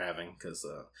cutouts we're having, because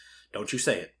don't you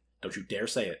say it, don't you dare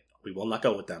say it. We will not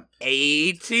go with them.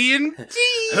 AT&T.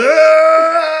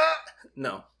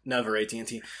 No, never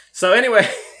AT&T. So anyway,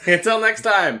 until next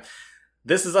time.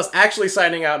 This is us actually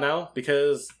signing out now,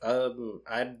 because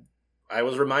I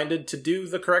was reminded to do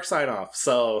the correct sign off.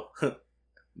 So,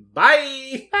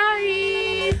 bye!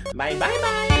 Bye! Bye, bye,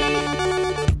 bye!